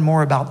more and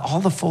more about all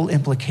the full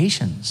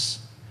implications.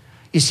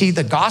 You see,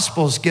 the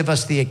Gospels give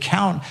us the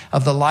account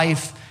of the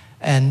life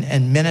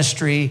and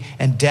ministry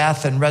and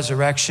death and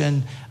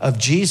resurrection of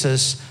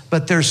Jesus,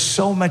 but there's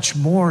so much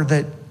more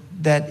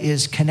that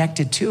is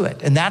connected to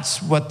it. And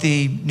that's what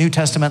the New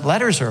Testament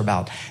letters are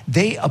about.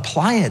 They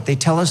apply it. They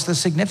tell us the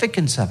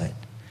significance of it.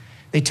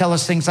 They tell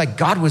us things like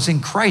God was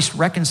in Christ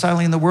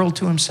reconciling the world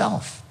to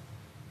himself.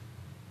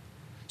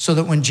 So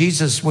that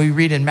we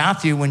read in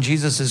Matthew, when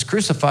Jesus is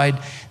crucified,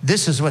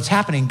 this is what's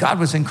happening. God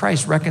was in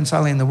Christ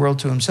reconciling the world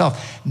to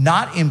himself,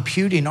 not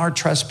imputing our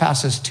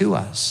trespasses to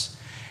us,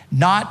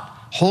 not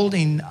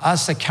holding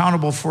us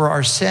accountable for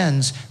our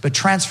sins, but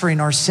transferring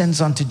our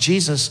sins onto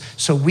Jesus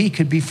so we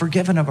could be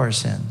forgiven of our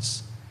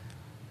sins.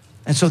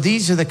 And so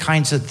these are the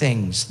kinds of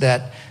things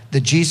that the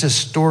Jesus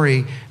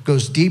story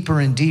goes deeper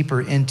and deeper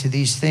into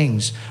these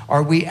things.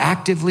 Are we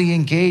actively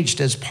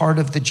engaged as part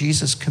of the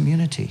Jesus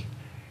community?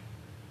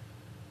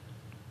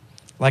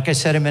 Like I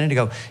said a minute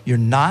ago, you're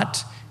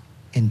not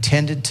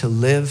intended to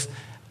live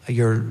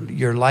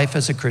your life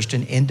as a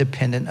Christian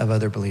independent of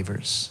other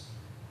believers.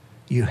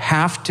 You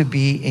have to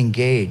be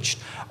engaged.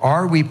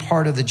 Are we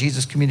part of the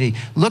Jesus community?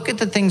 Look at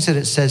the things that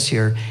it says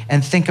here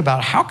and think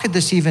about, how could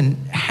this even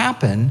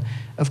happen?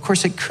 Of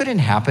course, it couldn't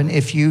happen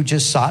if you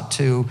just sought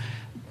to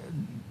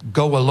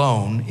go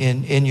alone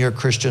in your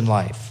Christian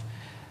life.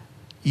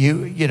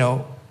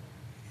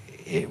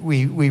 It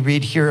we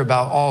read here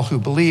about all who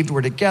believed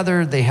were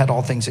together. They had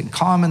all things in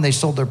common. They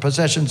sold their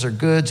possessions or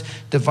goods,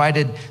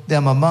 divided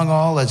them among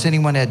all as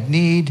anyone had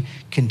need,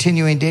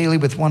 continuing daily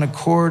with one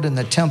accord in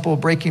the temple,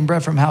 breaking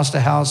bread from house to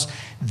house.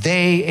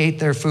 They ate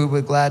their food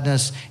with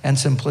gladness and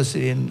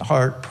simplicity in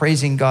heart,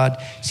 praising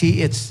God.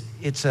 See,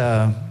 it's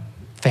a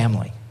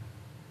family.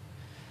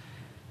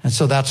 And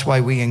so that's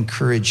why we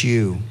encourage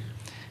you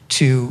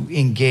to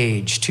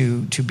engage,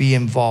 to be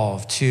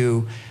involved,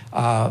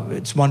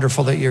 it's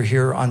wonderful that you're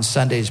here on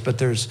Sundays, but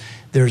there's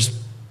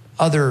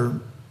other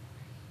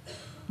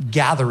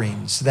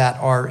gatherings that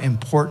are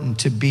important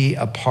to be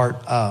a part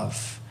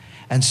of.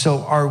 And so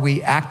are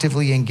we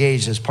actively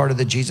engaged as part of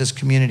the Jesus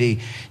community?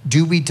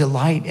 Do we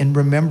delight in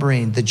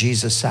remembering the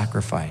Jesus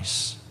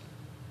sacrifice?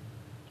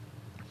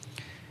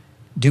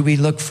 Do we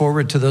look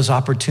forward to those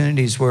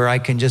opportunities where I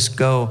can just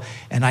go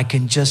and I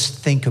can just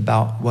think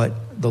about what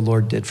the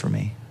Lord did for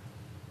me?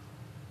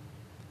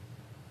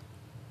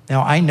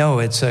 Now, I know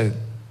it's a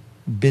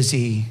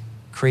busy,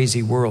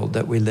 crazy world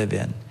that we live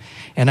in.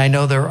 And I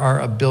know there are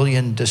a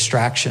billion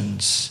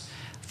distractions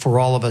for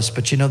all of us.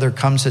 But there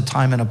comes a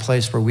time and a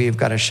place where we have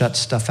got to shut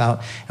stuff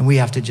out and we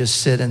have to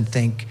just sit and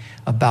think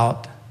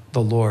about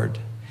the Lord.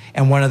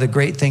 And one of the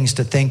great things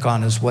to think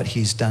on is what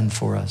he's done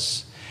for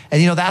us.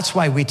 And that's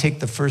why we take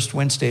the first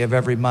Wednesday of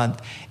every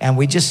month and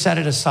we just set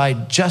it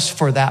aside just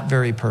for that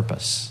very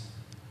purpose.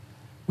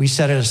 We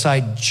set it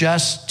aside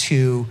just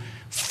to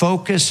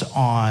focus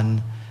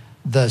on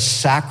the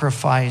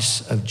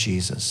sacrifice of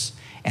Jesus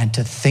and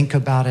to think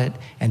about it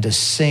and to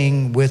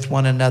sing with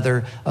one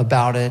another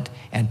about it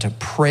and to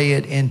pray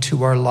it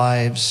into our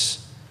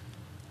lives,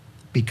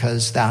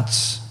 because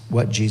that's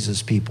what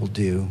Jesus people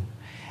do.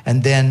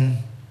 And then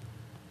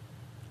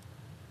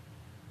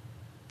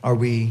are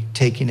we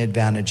taking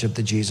advantage of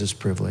the Jesus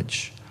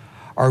privilege?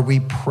 Are we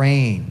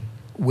praying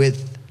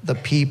with the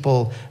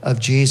people of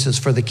Jesus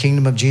for the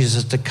kingdom of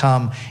Jesus to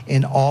come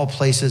in all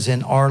places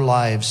in our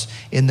lives,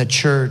 in the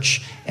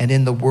church and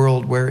in the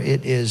world where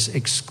it is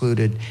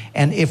excluded?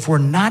 And if we're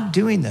not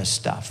doing this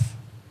stuff,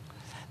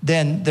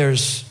 then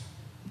there's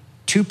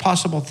two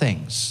possible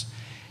things.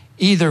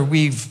 Either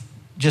we've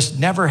just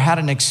never had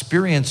an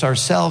experience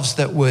ourselves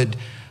that would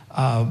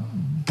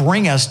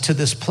bring us to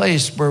this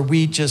place where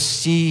we just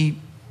see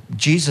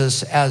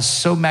Jesus as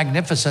so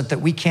magnificent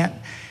that we can't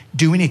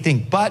do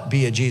anything but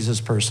be a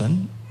Jesus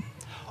person.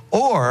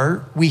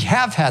 Or we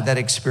have had that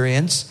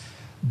experience,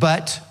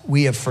 but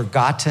we have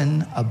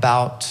forgotten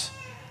about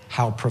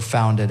how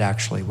profound it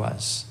actually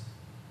was.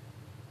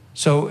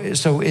 So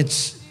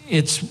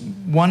it's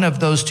one of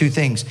those two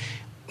things.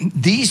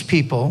 These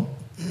people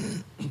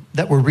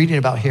that we're reading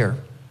about here,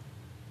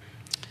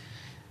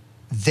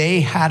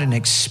 they had an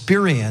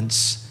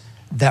experience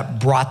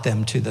that brought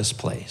them to this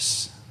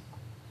place.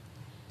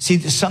 See,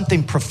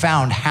 something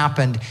profound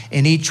happened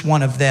in each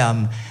one of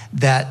them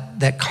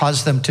that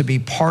caused them to be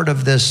part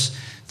of this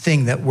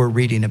thing that we're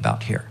reading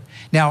about here.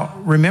 Now,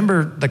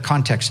 remember the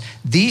context.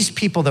 These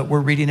people that we're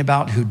reading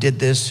about who did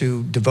this,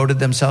 who devoted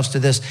themselves to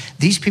this,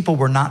 these people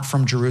were not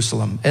from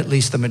Jerusalem, at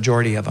least the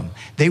majority of them.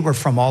 They were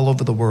from all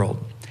over the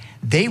world.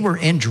 They were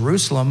in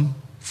Jerusalem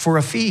for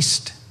a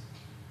feast.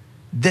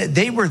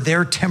 They were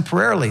there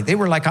temporarily. They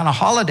were like on a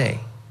holiday.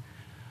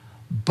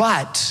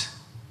 But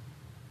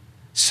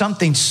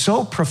something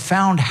so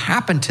profound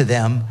happened to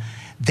them,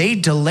 they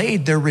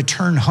delayed their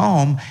return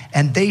home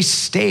and they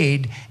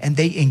stayed and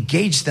they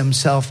engaged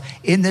themselves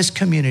in this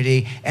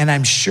community. And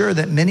I'm sure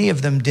that many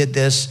of them did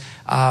this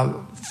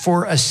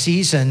for a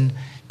season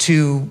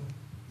to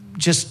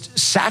just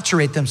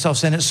saturate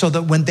themselves in it so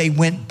that when they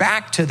went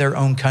back to their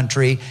own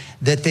country,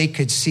 that they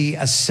could see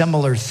a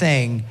similar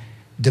thing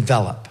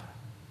develop.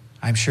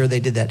 I'm sure they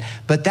did that.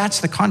 But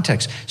that's the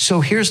context. So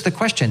here's the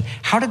question.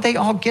 How did they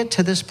all get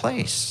to this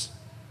place?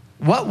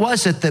 What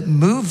was it that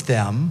moved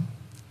them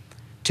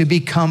to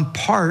become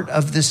part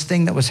of this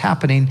thing that was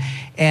happening?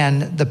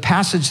 And the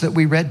passage that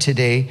we read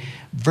today,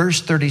 verse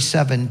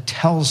 37,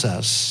 tells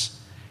us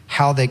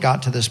how they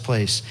got to this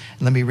place.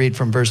 Let me read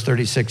from verse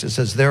 36. It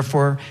says,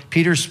 therefore,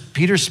 Peter's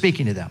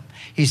speaking to them.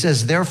 He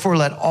says, therefore,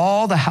 let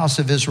all the house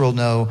of Israel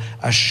know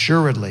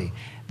assuredly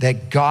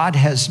that God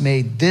has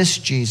made this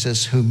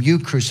Jesus, whom you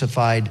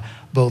crucified,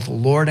 both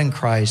Lord and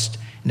Christ.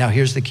 Now,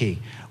 here's the key.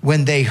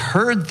 When they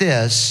heard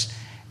this,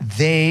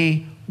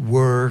 they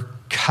were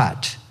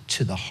cut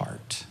to the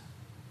heart.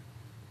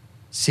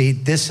 See,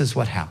 this is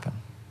what happened.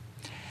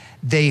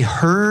 They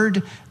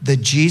heard the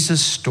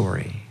Jesus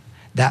story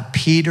that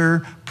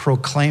Peter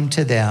proclaimed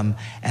to them,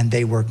 and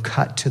they were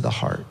cut to the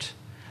heart.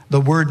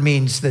 The word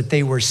means that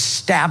they were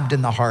stabbed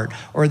in the heart,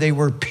 or they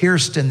were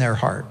pierced in their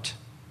heart.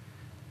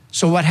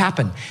 So what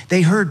happened?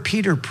 They heard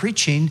Peter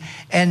preaching,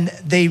 and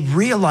they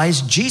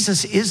realized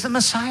Jesus is the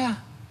Messiah.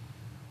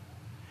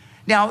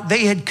 Now,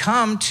 they had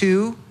come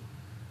to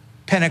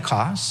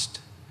Pentecost.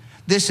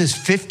 This is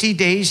 50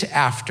 days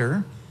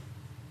after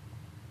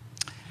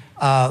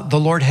the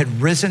Lord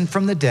had risen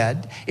from the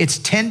dead. It's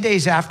 10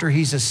 days after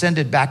he's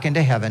ascended back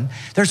into heaven.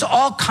 There's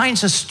all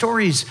kinds of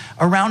stories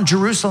around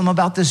Jerusalem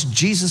about this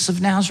Jesus of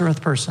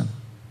Nazareth person.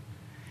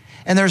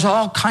 And there's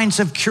all kinds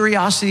of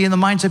curiosity in the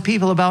minds of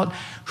people about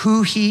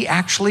who he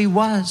actually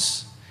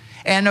was.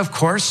 And of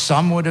course,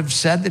 some would have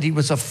said that he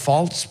was a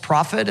false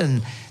prophet,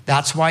 and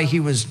that's why he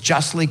was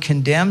justly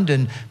condemned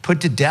and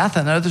put to death.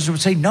 And others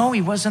would say, no,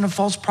 he wasn't a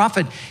false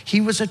prophet.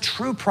 He was a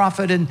true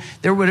prophet, and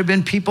there would have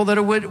been people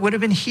that would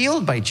have been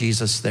healed by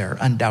Jesus there,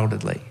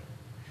 undoubtedly.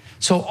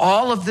 So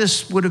all of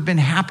this would have been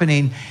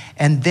happening.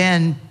 And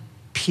then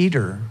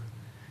Peter,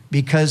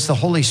 because the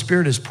Holy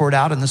Spirit is poured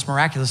out and this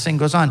miraculous thing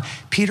goes on,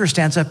 Peter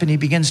stands up and he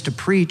begins to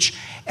preach,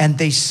 and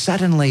they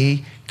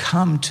suddenly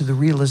come to the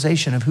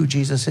realization of who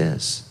Jesus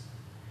is.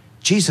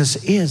 Jesus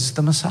is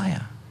the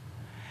Messiah.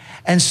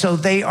 And so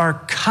they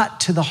are cut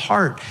to the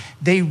heart.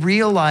 They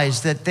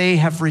realize that they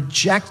have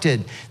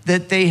rejected,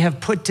 that they have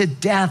put to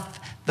death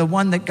the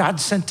one that God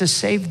sent to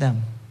save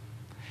them.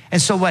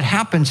 And so what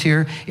happens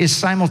here is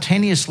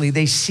simultaneously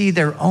they see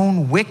their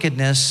own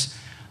wickedness,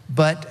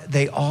 but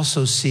they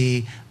also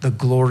see the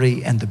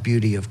glory and the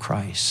beauty of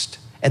Christ,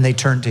 and they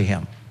turn to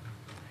him.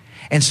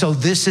 And so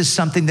this is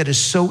something that is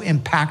so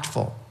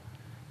impactful.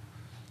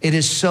 It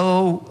is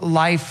so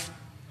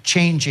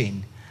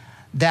life-changing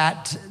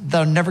that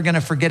they're never going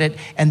to forget it.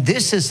 And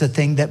this is the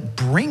thing that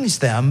brings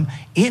them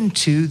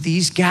into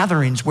these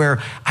gatherings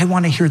where I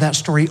want to hear that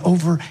story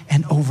over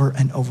and over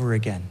and over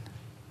again.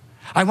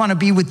 I want to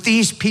be with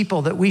these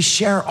people that we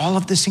share all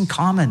of this in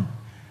common.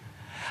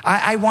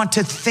 I want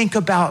to think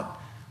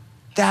about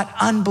that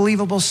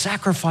unbelievable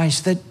sacrifice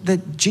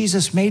that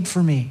Jesus made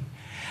for me.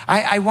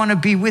 I want to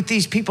be with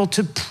these people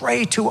to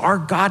pray to our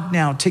God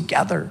now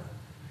together,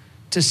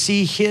 to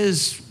see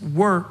his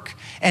work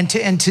and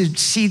to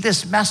see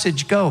this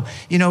message go.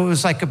 You know, it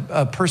was like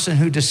a person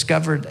who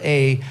discovered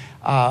a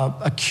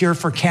cure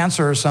for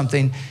cancer or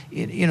something.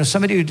 You know,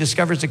 somebody who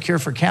discovers a cure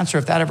for cancer,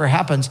 if that ever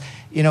happens,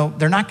 you know,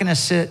 they're not going to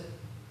sit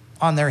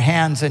on their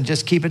hands and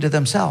just keep it to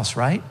themselves,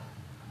 right?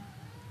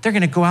 They're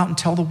going to go out and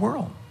tell the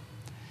world.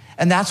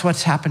 And that's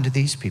what's happened to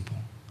these people.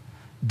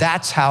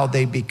 That's how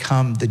they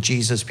become the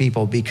Jesus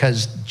people,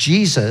 because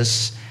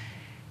Jesus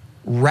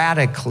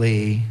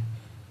radically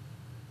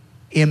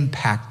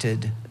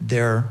impacted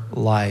their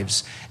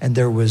lives, and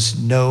there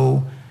was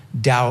no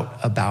doubt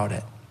about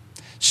it.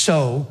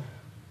 So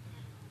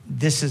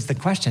this is the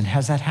question: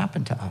 has that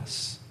happened to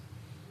us?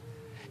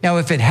 Now,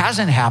 if it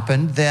hasn't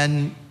happened,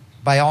 then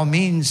by all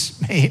means,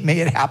 may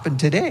it happen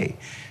today.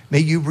 May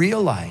you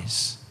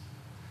realize.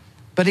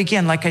 But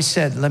again, like I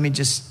said, let me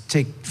just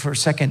take for a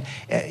second.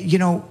 You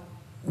know,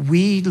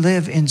 we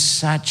live in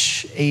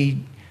such a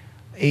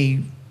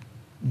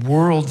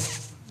world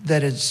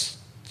that is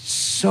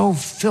so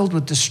filled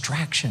with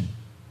distraction.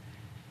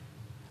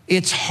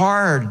 It's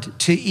hard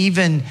to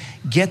even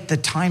get the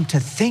time to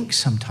think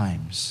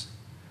sometimes.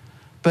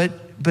 But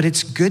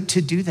it's good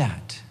to do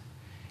that.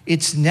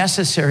 It's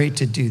necessary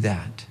to do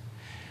that,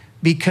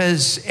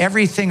 because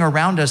everything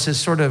around us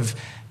is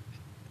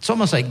it's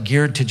almost like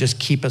geared to just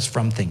keep us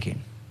from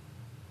thinking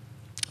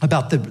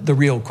about the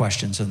real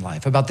questions in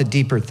life, about the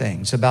deeper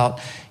things, about,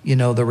 you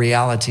know, the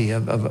reality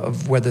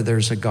of whether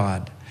there's a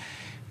God.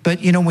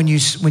 But, you know, when you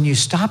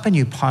stop and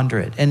you ponder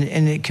it, and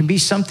it can be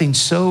something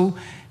so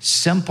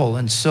simple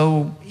and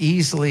so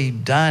easily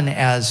done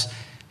as,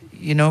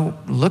 you know,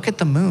 look at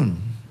the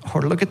moon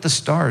or look at the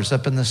stars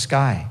up in the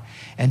sky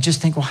and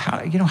just think, well, how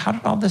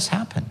did all this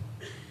happen?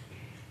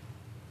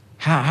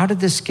 How did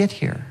this get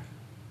here?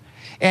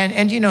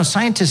 And you know,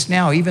 scientists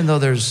now, even though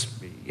there's,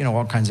 you know,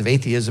 all kinds of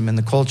atheism in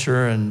the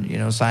culture, and, you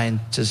know,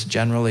 scientists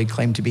generally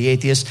claim to be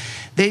atheists,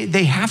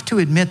 they have to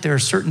admit there are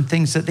certain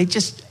things that they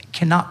just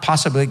cannot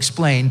possibly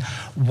explain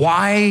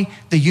why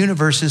the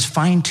universe is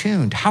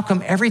fine-tuned. How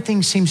come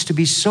everything seems to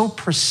be so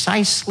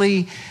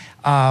precisely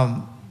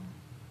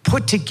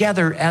put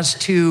together as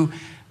to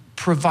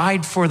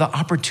provide for the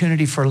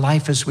opportunity for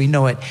life as we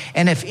know it?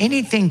 And if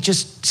anything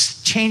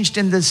just changed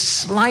in the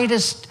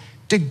slightest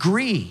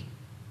degree,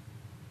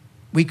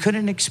 we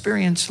couldn't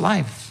experience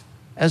life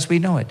as we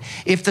know it.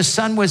 If the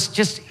sun was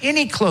just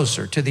any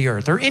closer to the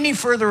earth or any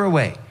further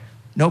away,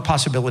 no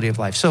possibility of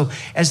life. So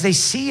as they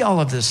see all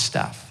of this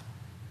stuff,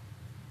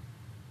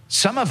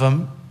 some of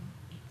them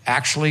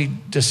actually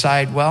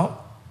decide,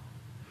 well,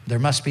 there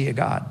must be a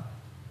God.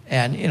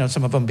 And, you know,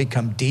 some of them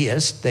become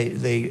deists.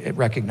 They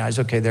recognize,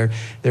 okay,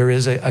 there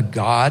is a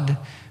God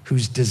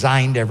who's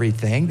designed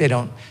everything. They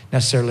don't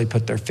necessarily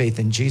put their faith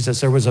in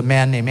Jesus. There was a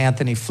man named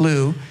Anthony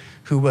Flew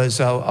who was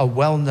a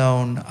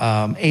well-known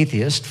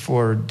atheist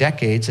for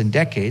decades and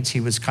decades.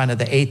 He was kind of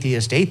the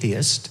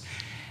atheist.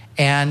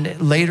 And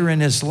later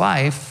in his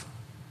life,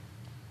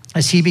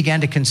 as he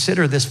began to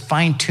consider this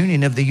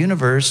fine-tuning of the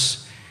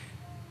universe,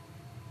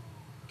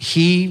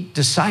 he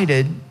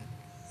decided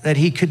that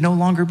he could no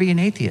longer be an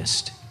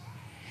atheist,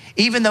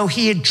 even though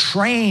he had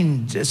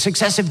trained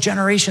successive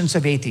generations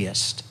of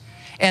atheists.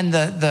 And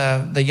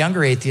the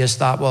younger atheist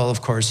thought, well,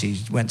 of course,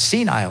 he went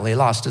senile. He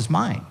lost his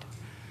mind.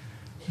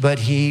 But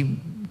he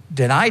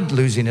denied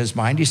losing his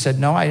mind. He said,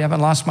 no, I haven't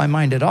lost my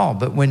mind at all.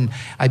 But when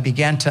I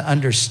began to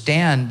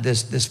understand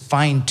this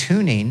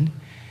fine-tuning,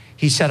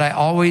 He said, I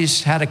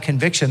always had a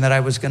conviction that I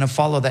was going to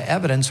follow the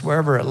evidence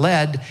wherever it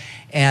led.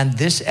 And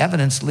this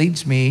evidence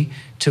leads me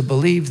to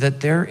believe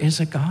that there is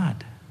a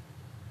God.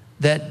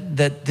 That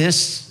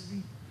this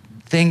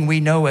thing we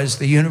know as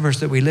the universe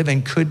that we live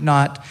in could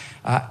not,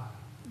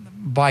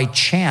 by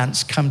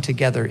chance, come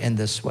together in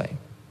this way.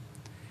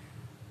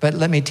 But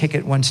let me take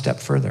it one step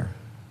further.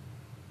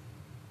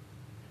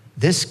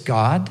 This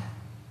God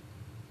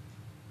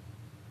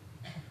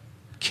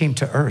came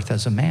to earth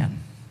as a man.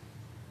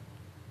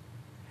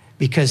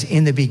 Because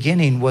in the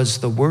beginning was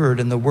the Word,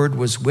 and the Word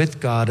was with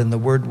God, and the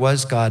Word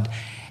was God.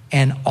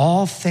 And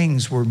all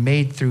things were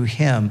made through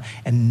him,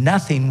 and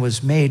nothing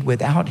was made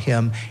without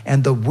him.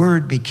 And the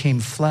Word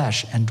became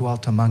flesh and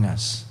dwelt among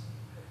us.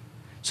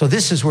 So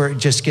this is where it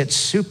just gets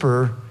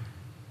super,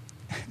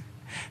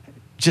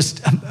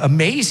 just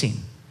amazing.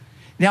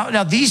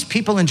 Now these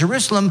people in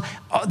Jerusalem,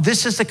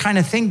 this is the kind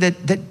of thing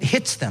that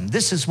hits them.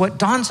 This is what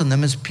dawns on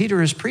them as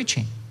Peter is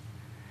preaching.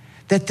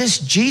 That this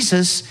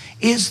Jesus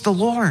is the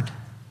Lord.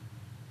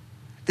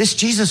 This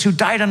Jesus who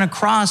died on a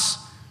cross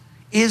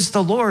is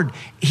the Lord.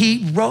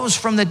 He rose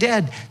from the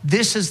dead.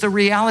 This is the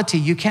reality.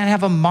 You can't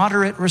have a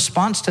moderate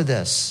response to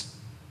this.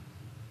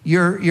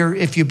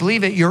 If you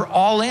believe it, you're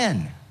all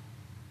in.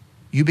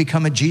 You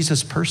become a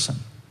Jesus person.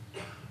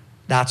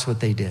 That's what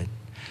they did.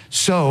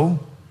 So,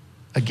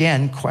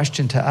 again,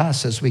 question to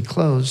us as we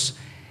close,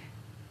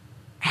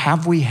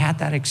 have we had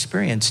that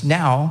experience?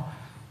 Now,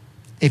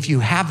 if you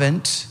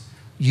haven't,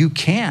 you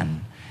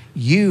can.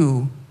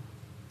 You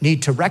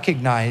need to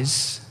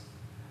recognize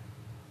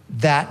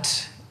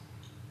that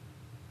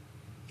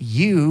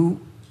you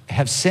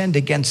have sinned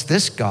against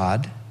this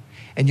God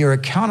and you're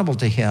accountable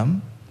to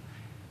him,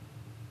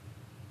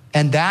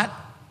 and that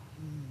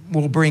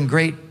will bring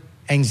great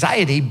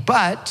anxiety,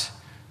 but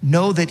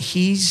know that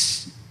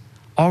he's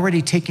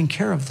already taken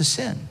care of the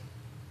sin.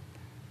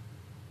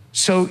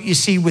 So you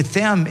see, with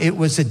them, it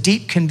was a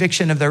deep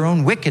conviction of their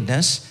own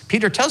wickedness.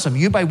 Peter tells them,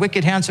 you by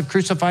wicked hands have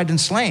crucified and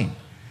slain.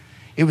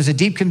 It was a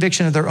deep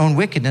conviction of their own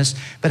wickedness,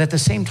 but at the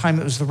same time,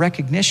 it was the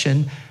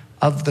recognition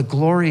of the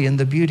glory and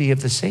the beauty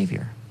of the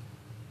Savior.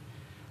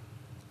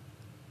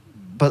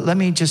 But let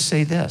me just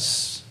say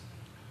this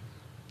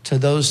to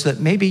those that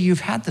maybe you've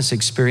had this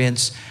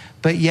experience,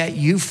 but yet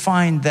you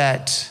find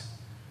that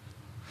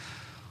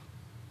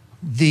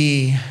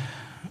the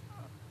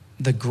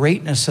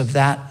greatness of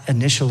that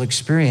initial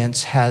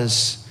experience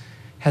has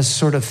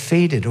sort of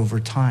faded over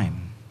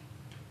time.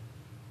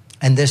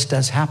 And this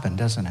does happen,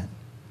 doesn't it?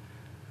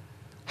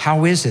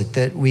 How is it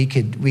that we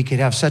could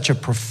have such a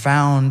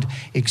profound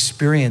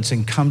experience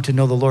and come to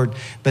know the Lord,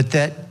 but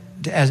that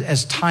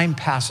as time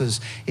passes,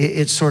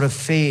 it sort of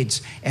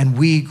fades and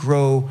we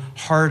grow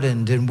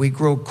hardened and we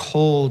grow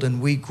cold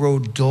and we grow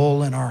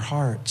dull in our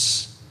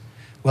hearts?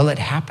 Well, it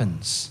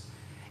happens.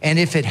 And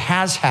if it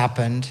has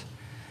happened,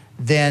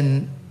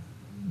 then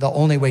the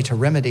only way to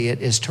remedy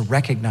it is to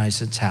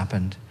recognize it's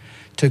happened,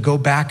 to go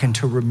back and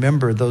to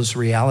remember those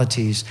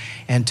realities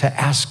and to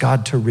ask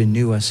God to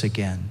renew us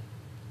again.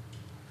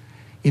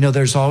 You know,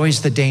 there's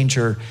always the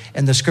danger,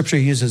 and the scripture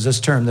uses this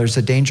term, there's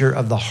the danger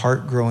of the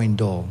heart growing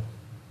dull.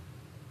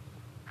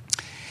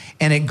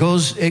 And it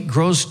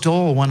grows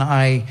dull when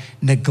I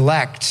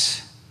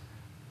neglect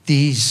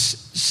these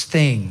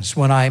things,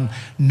 when I'm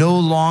no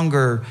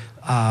longer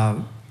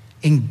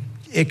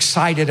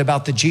excited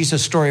about the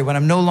Jesus story, when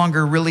I'm no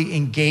longer really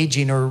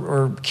engaging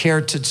or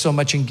care to so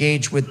much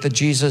engage with the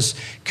Jesus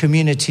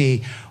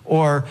community,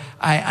 or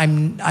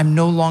I'm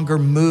no longer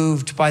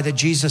moved by the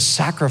Jesus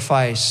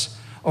sacrifice,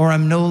 or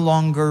I'm no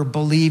longer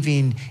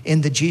believing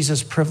in the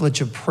Jesus privilege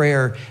of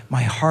prayer.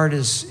 My heart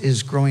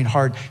is growing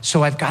hard.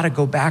 So I've got to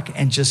go back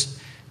and just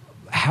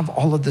have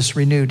all of this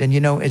renewed. And you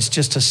know, it's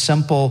just a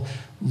simple,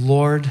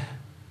 Lord,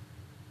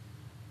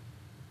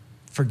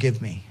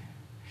 forgive me.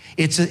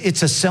 It's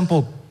a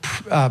simple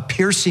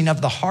piercing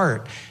of the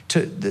heart.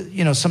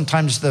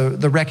 Sometimes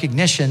the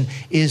recognition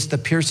is the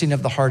piercing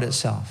of the heart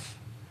itself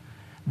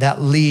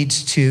that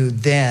leads to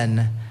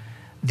then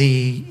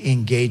the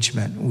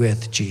engagement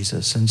with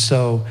Jesus. And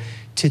so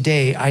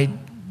today I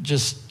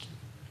just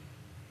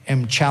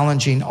am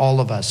challenging all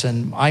of us,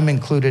 and I'm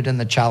included in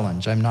the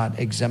challenge. I'm not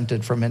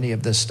exempted from any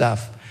of this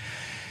stuff.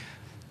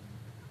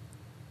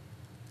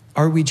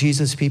 Are we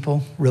Jesus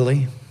people,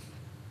 really?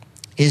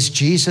 Is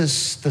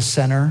Jesus the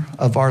center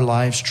of our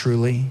lives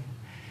truly?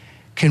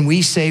 Can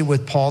we say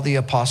with Paul the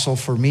Apostle,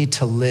 for me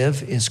to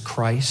live is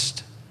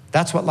Christ?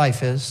 That's what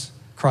life is,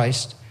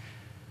 Christ.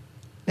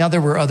 Now,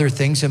 there were other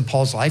things in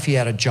Paul's life. He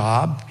had a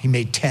job. He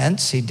made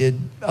tents. He did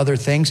other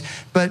things.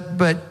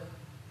 But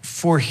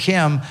for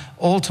him,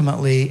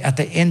 ultimately, at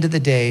the end of the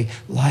day,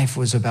 life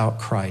was about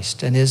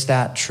Christ. And is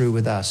that true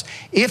with us?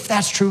 If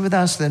that's true with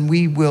us, then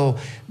we will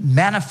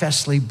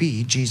manifestly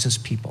be Jesus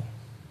people.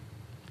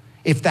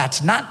 If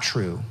that's not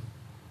true,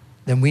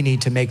 then we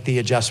need to make the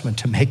adjustment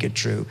to make it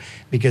true,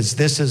 because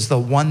this is the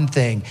one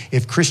thing.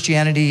 If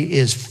Christianity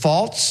is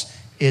false,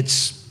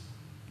 it's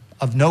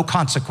of no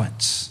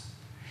consequence.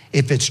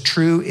 If it's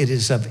true, it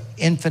is of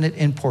infinite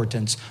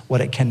importance.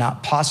 What it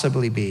cannot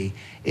possibly be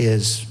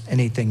is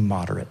anything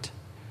moderate.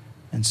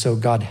 And so,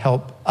 God,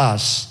 help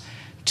us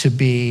to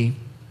be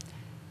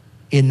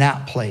in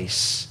that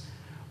place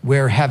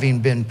where, having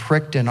been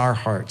pricked in our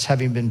hearts,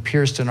 having been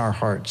pierced in our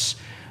hearts,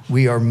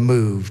 we are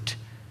moved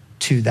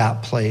to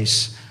that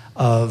place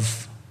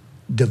of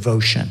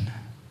devotion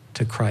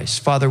to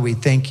Christ. Father, we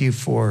thank you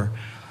for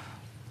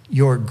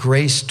your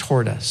grace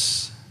toward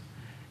us,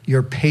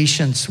 your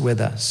patience with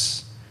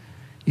us,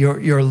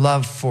 your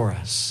love for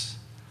us.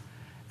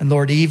 And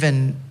Lord,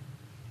 even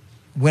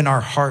when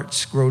our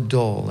hearts grow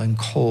dull and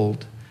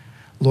cold,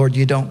 Lord,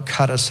 you don't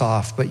cut us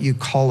off, but you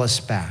call us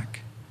back.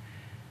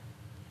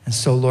 And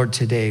so, Lord,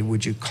 today,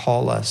 would you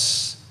call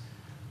us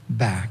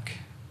back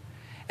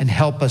and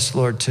help us,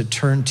 Lord, to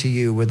turn to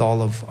you with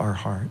all of our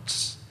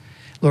hearts.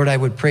 Lord, I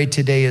would pray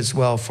today as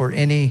well for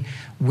any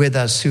with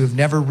us who have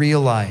never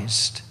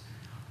realized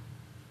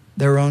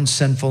their own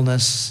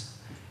sinfulness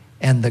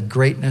and the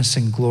greatness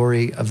and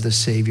glory of the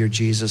Savior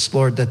Jesus.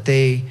 Lord, that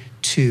they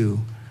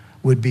too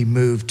would be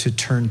moved to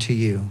turn to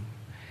you.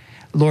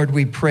 Lord,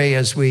 we pray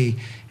as we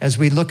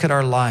look at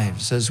our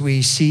lives, as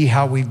we see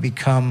how we've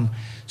become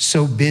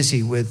so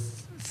busy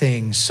with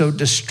things, so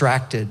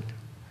distracted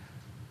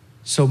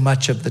so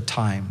much of the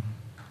time.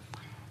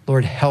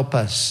 Lord, help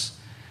us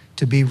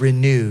to be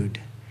renewed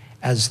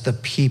as the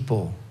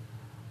people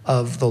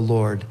of the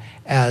Lord,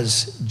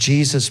 as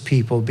Jesus'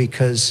 people,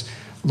 because,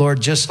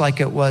 Lord, just like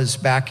it was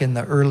back in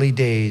the early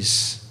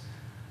days,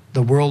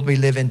 the world we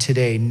live in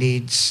today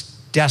needs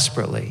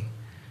desperately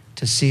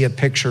to see a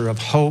picture of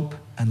hope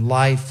and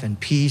life and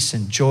peace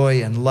and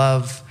joy and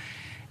love.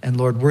 And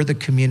Lord, we're the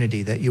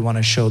community that you want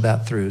to show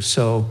that through.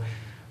 So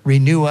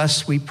renew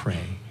us, we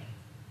pray.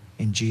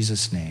 In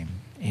Jesus' name,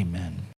 amen.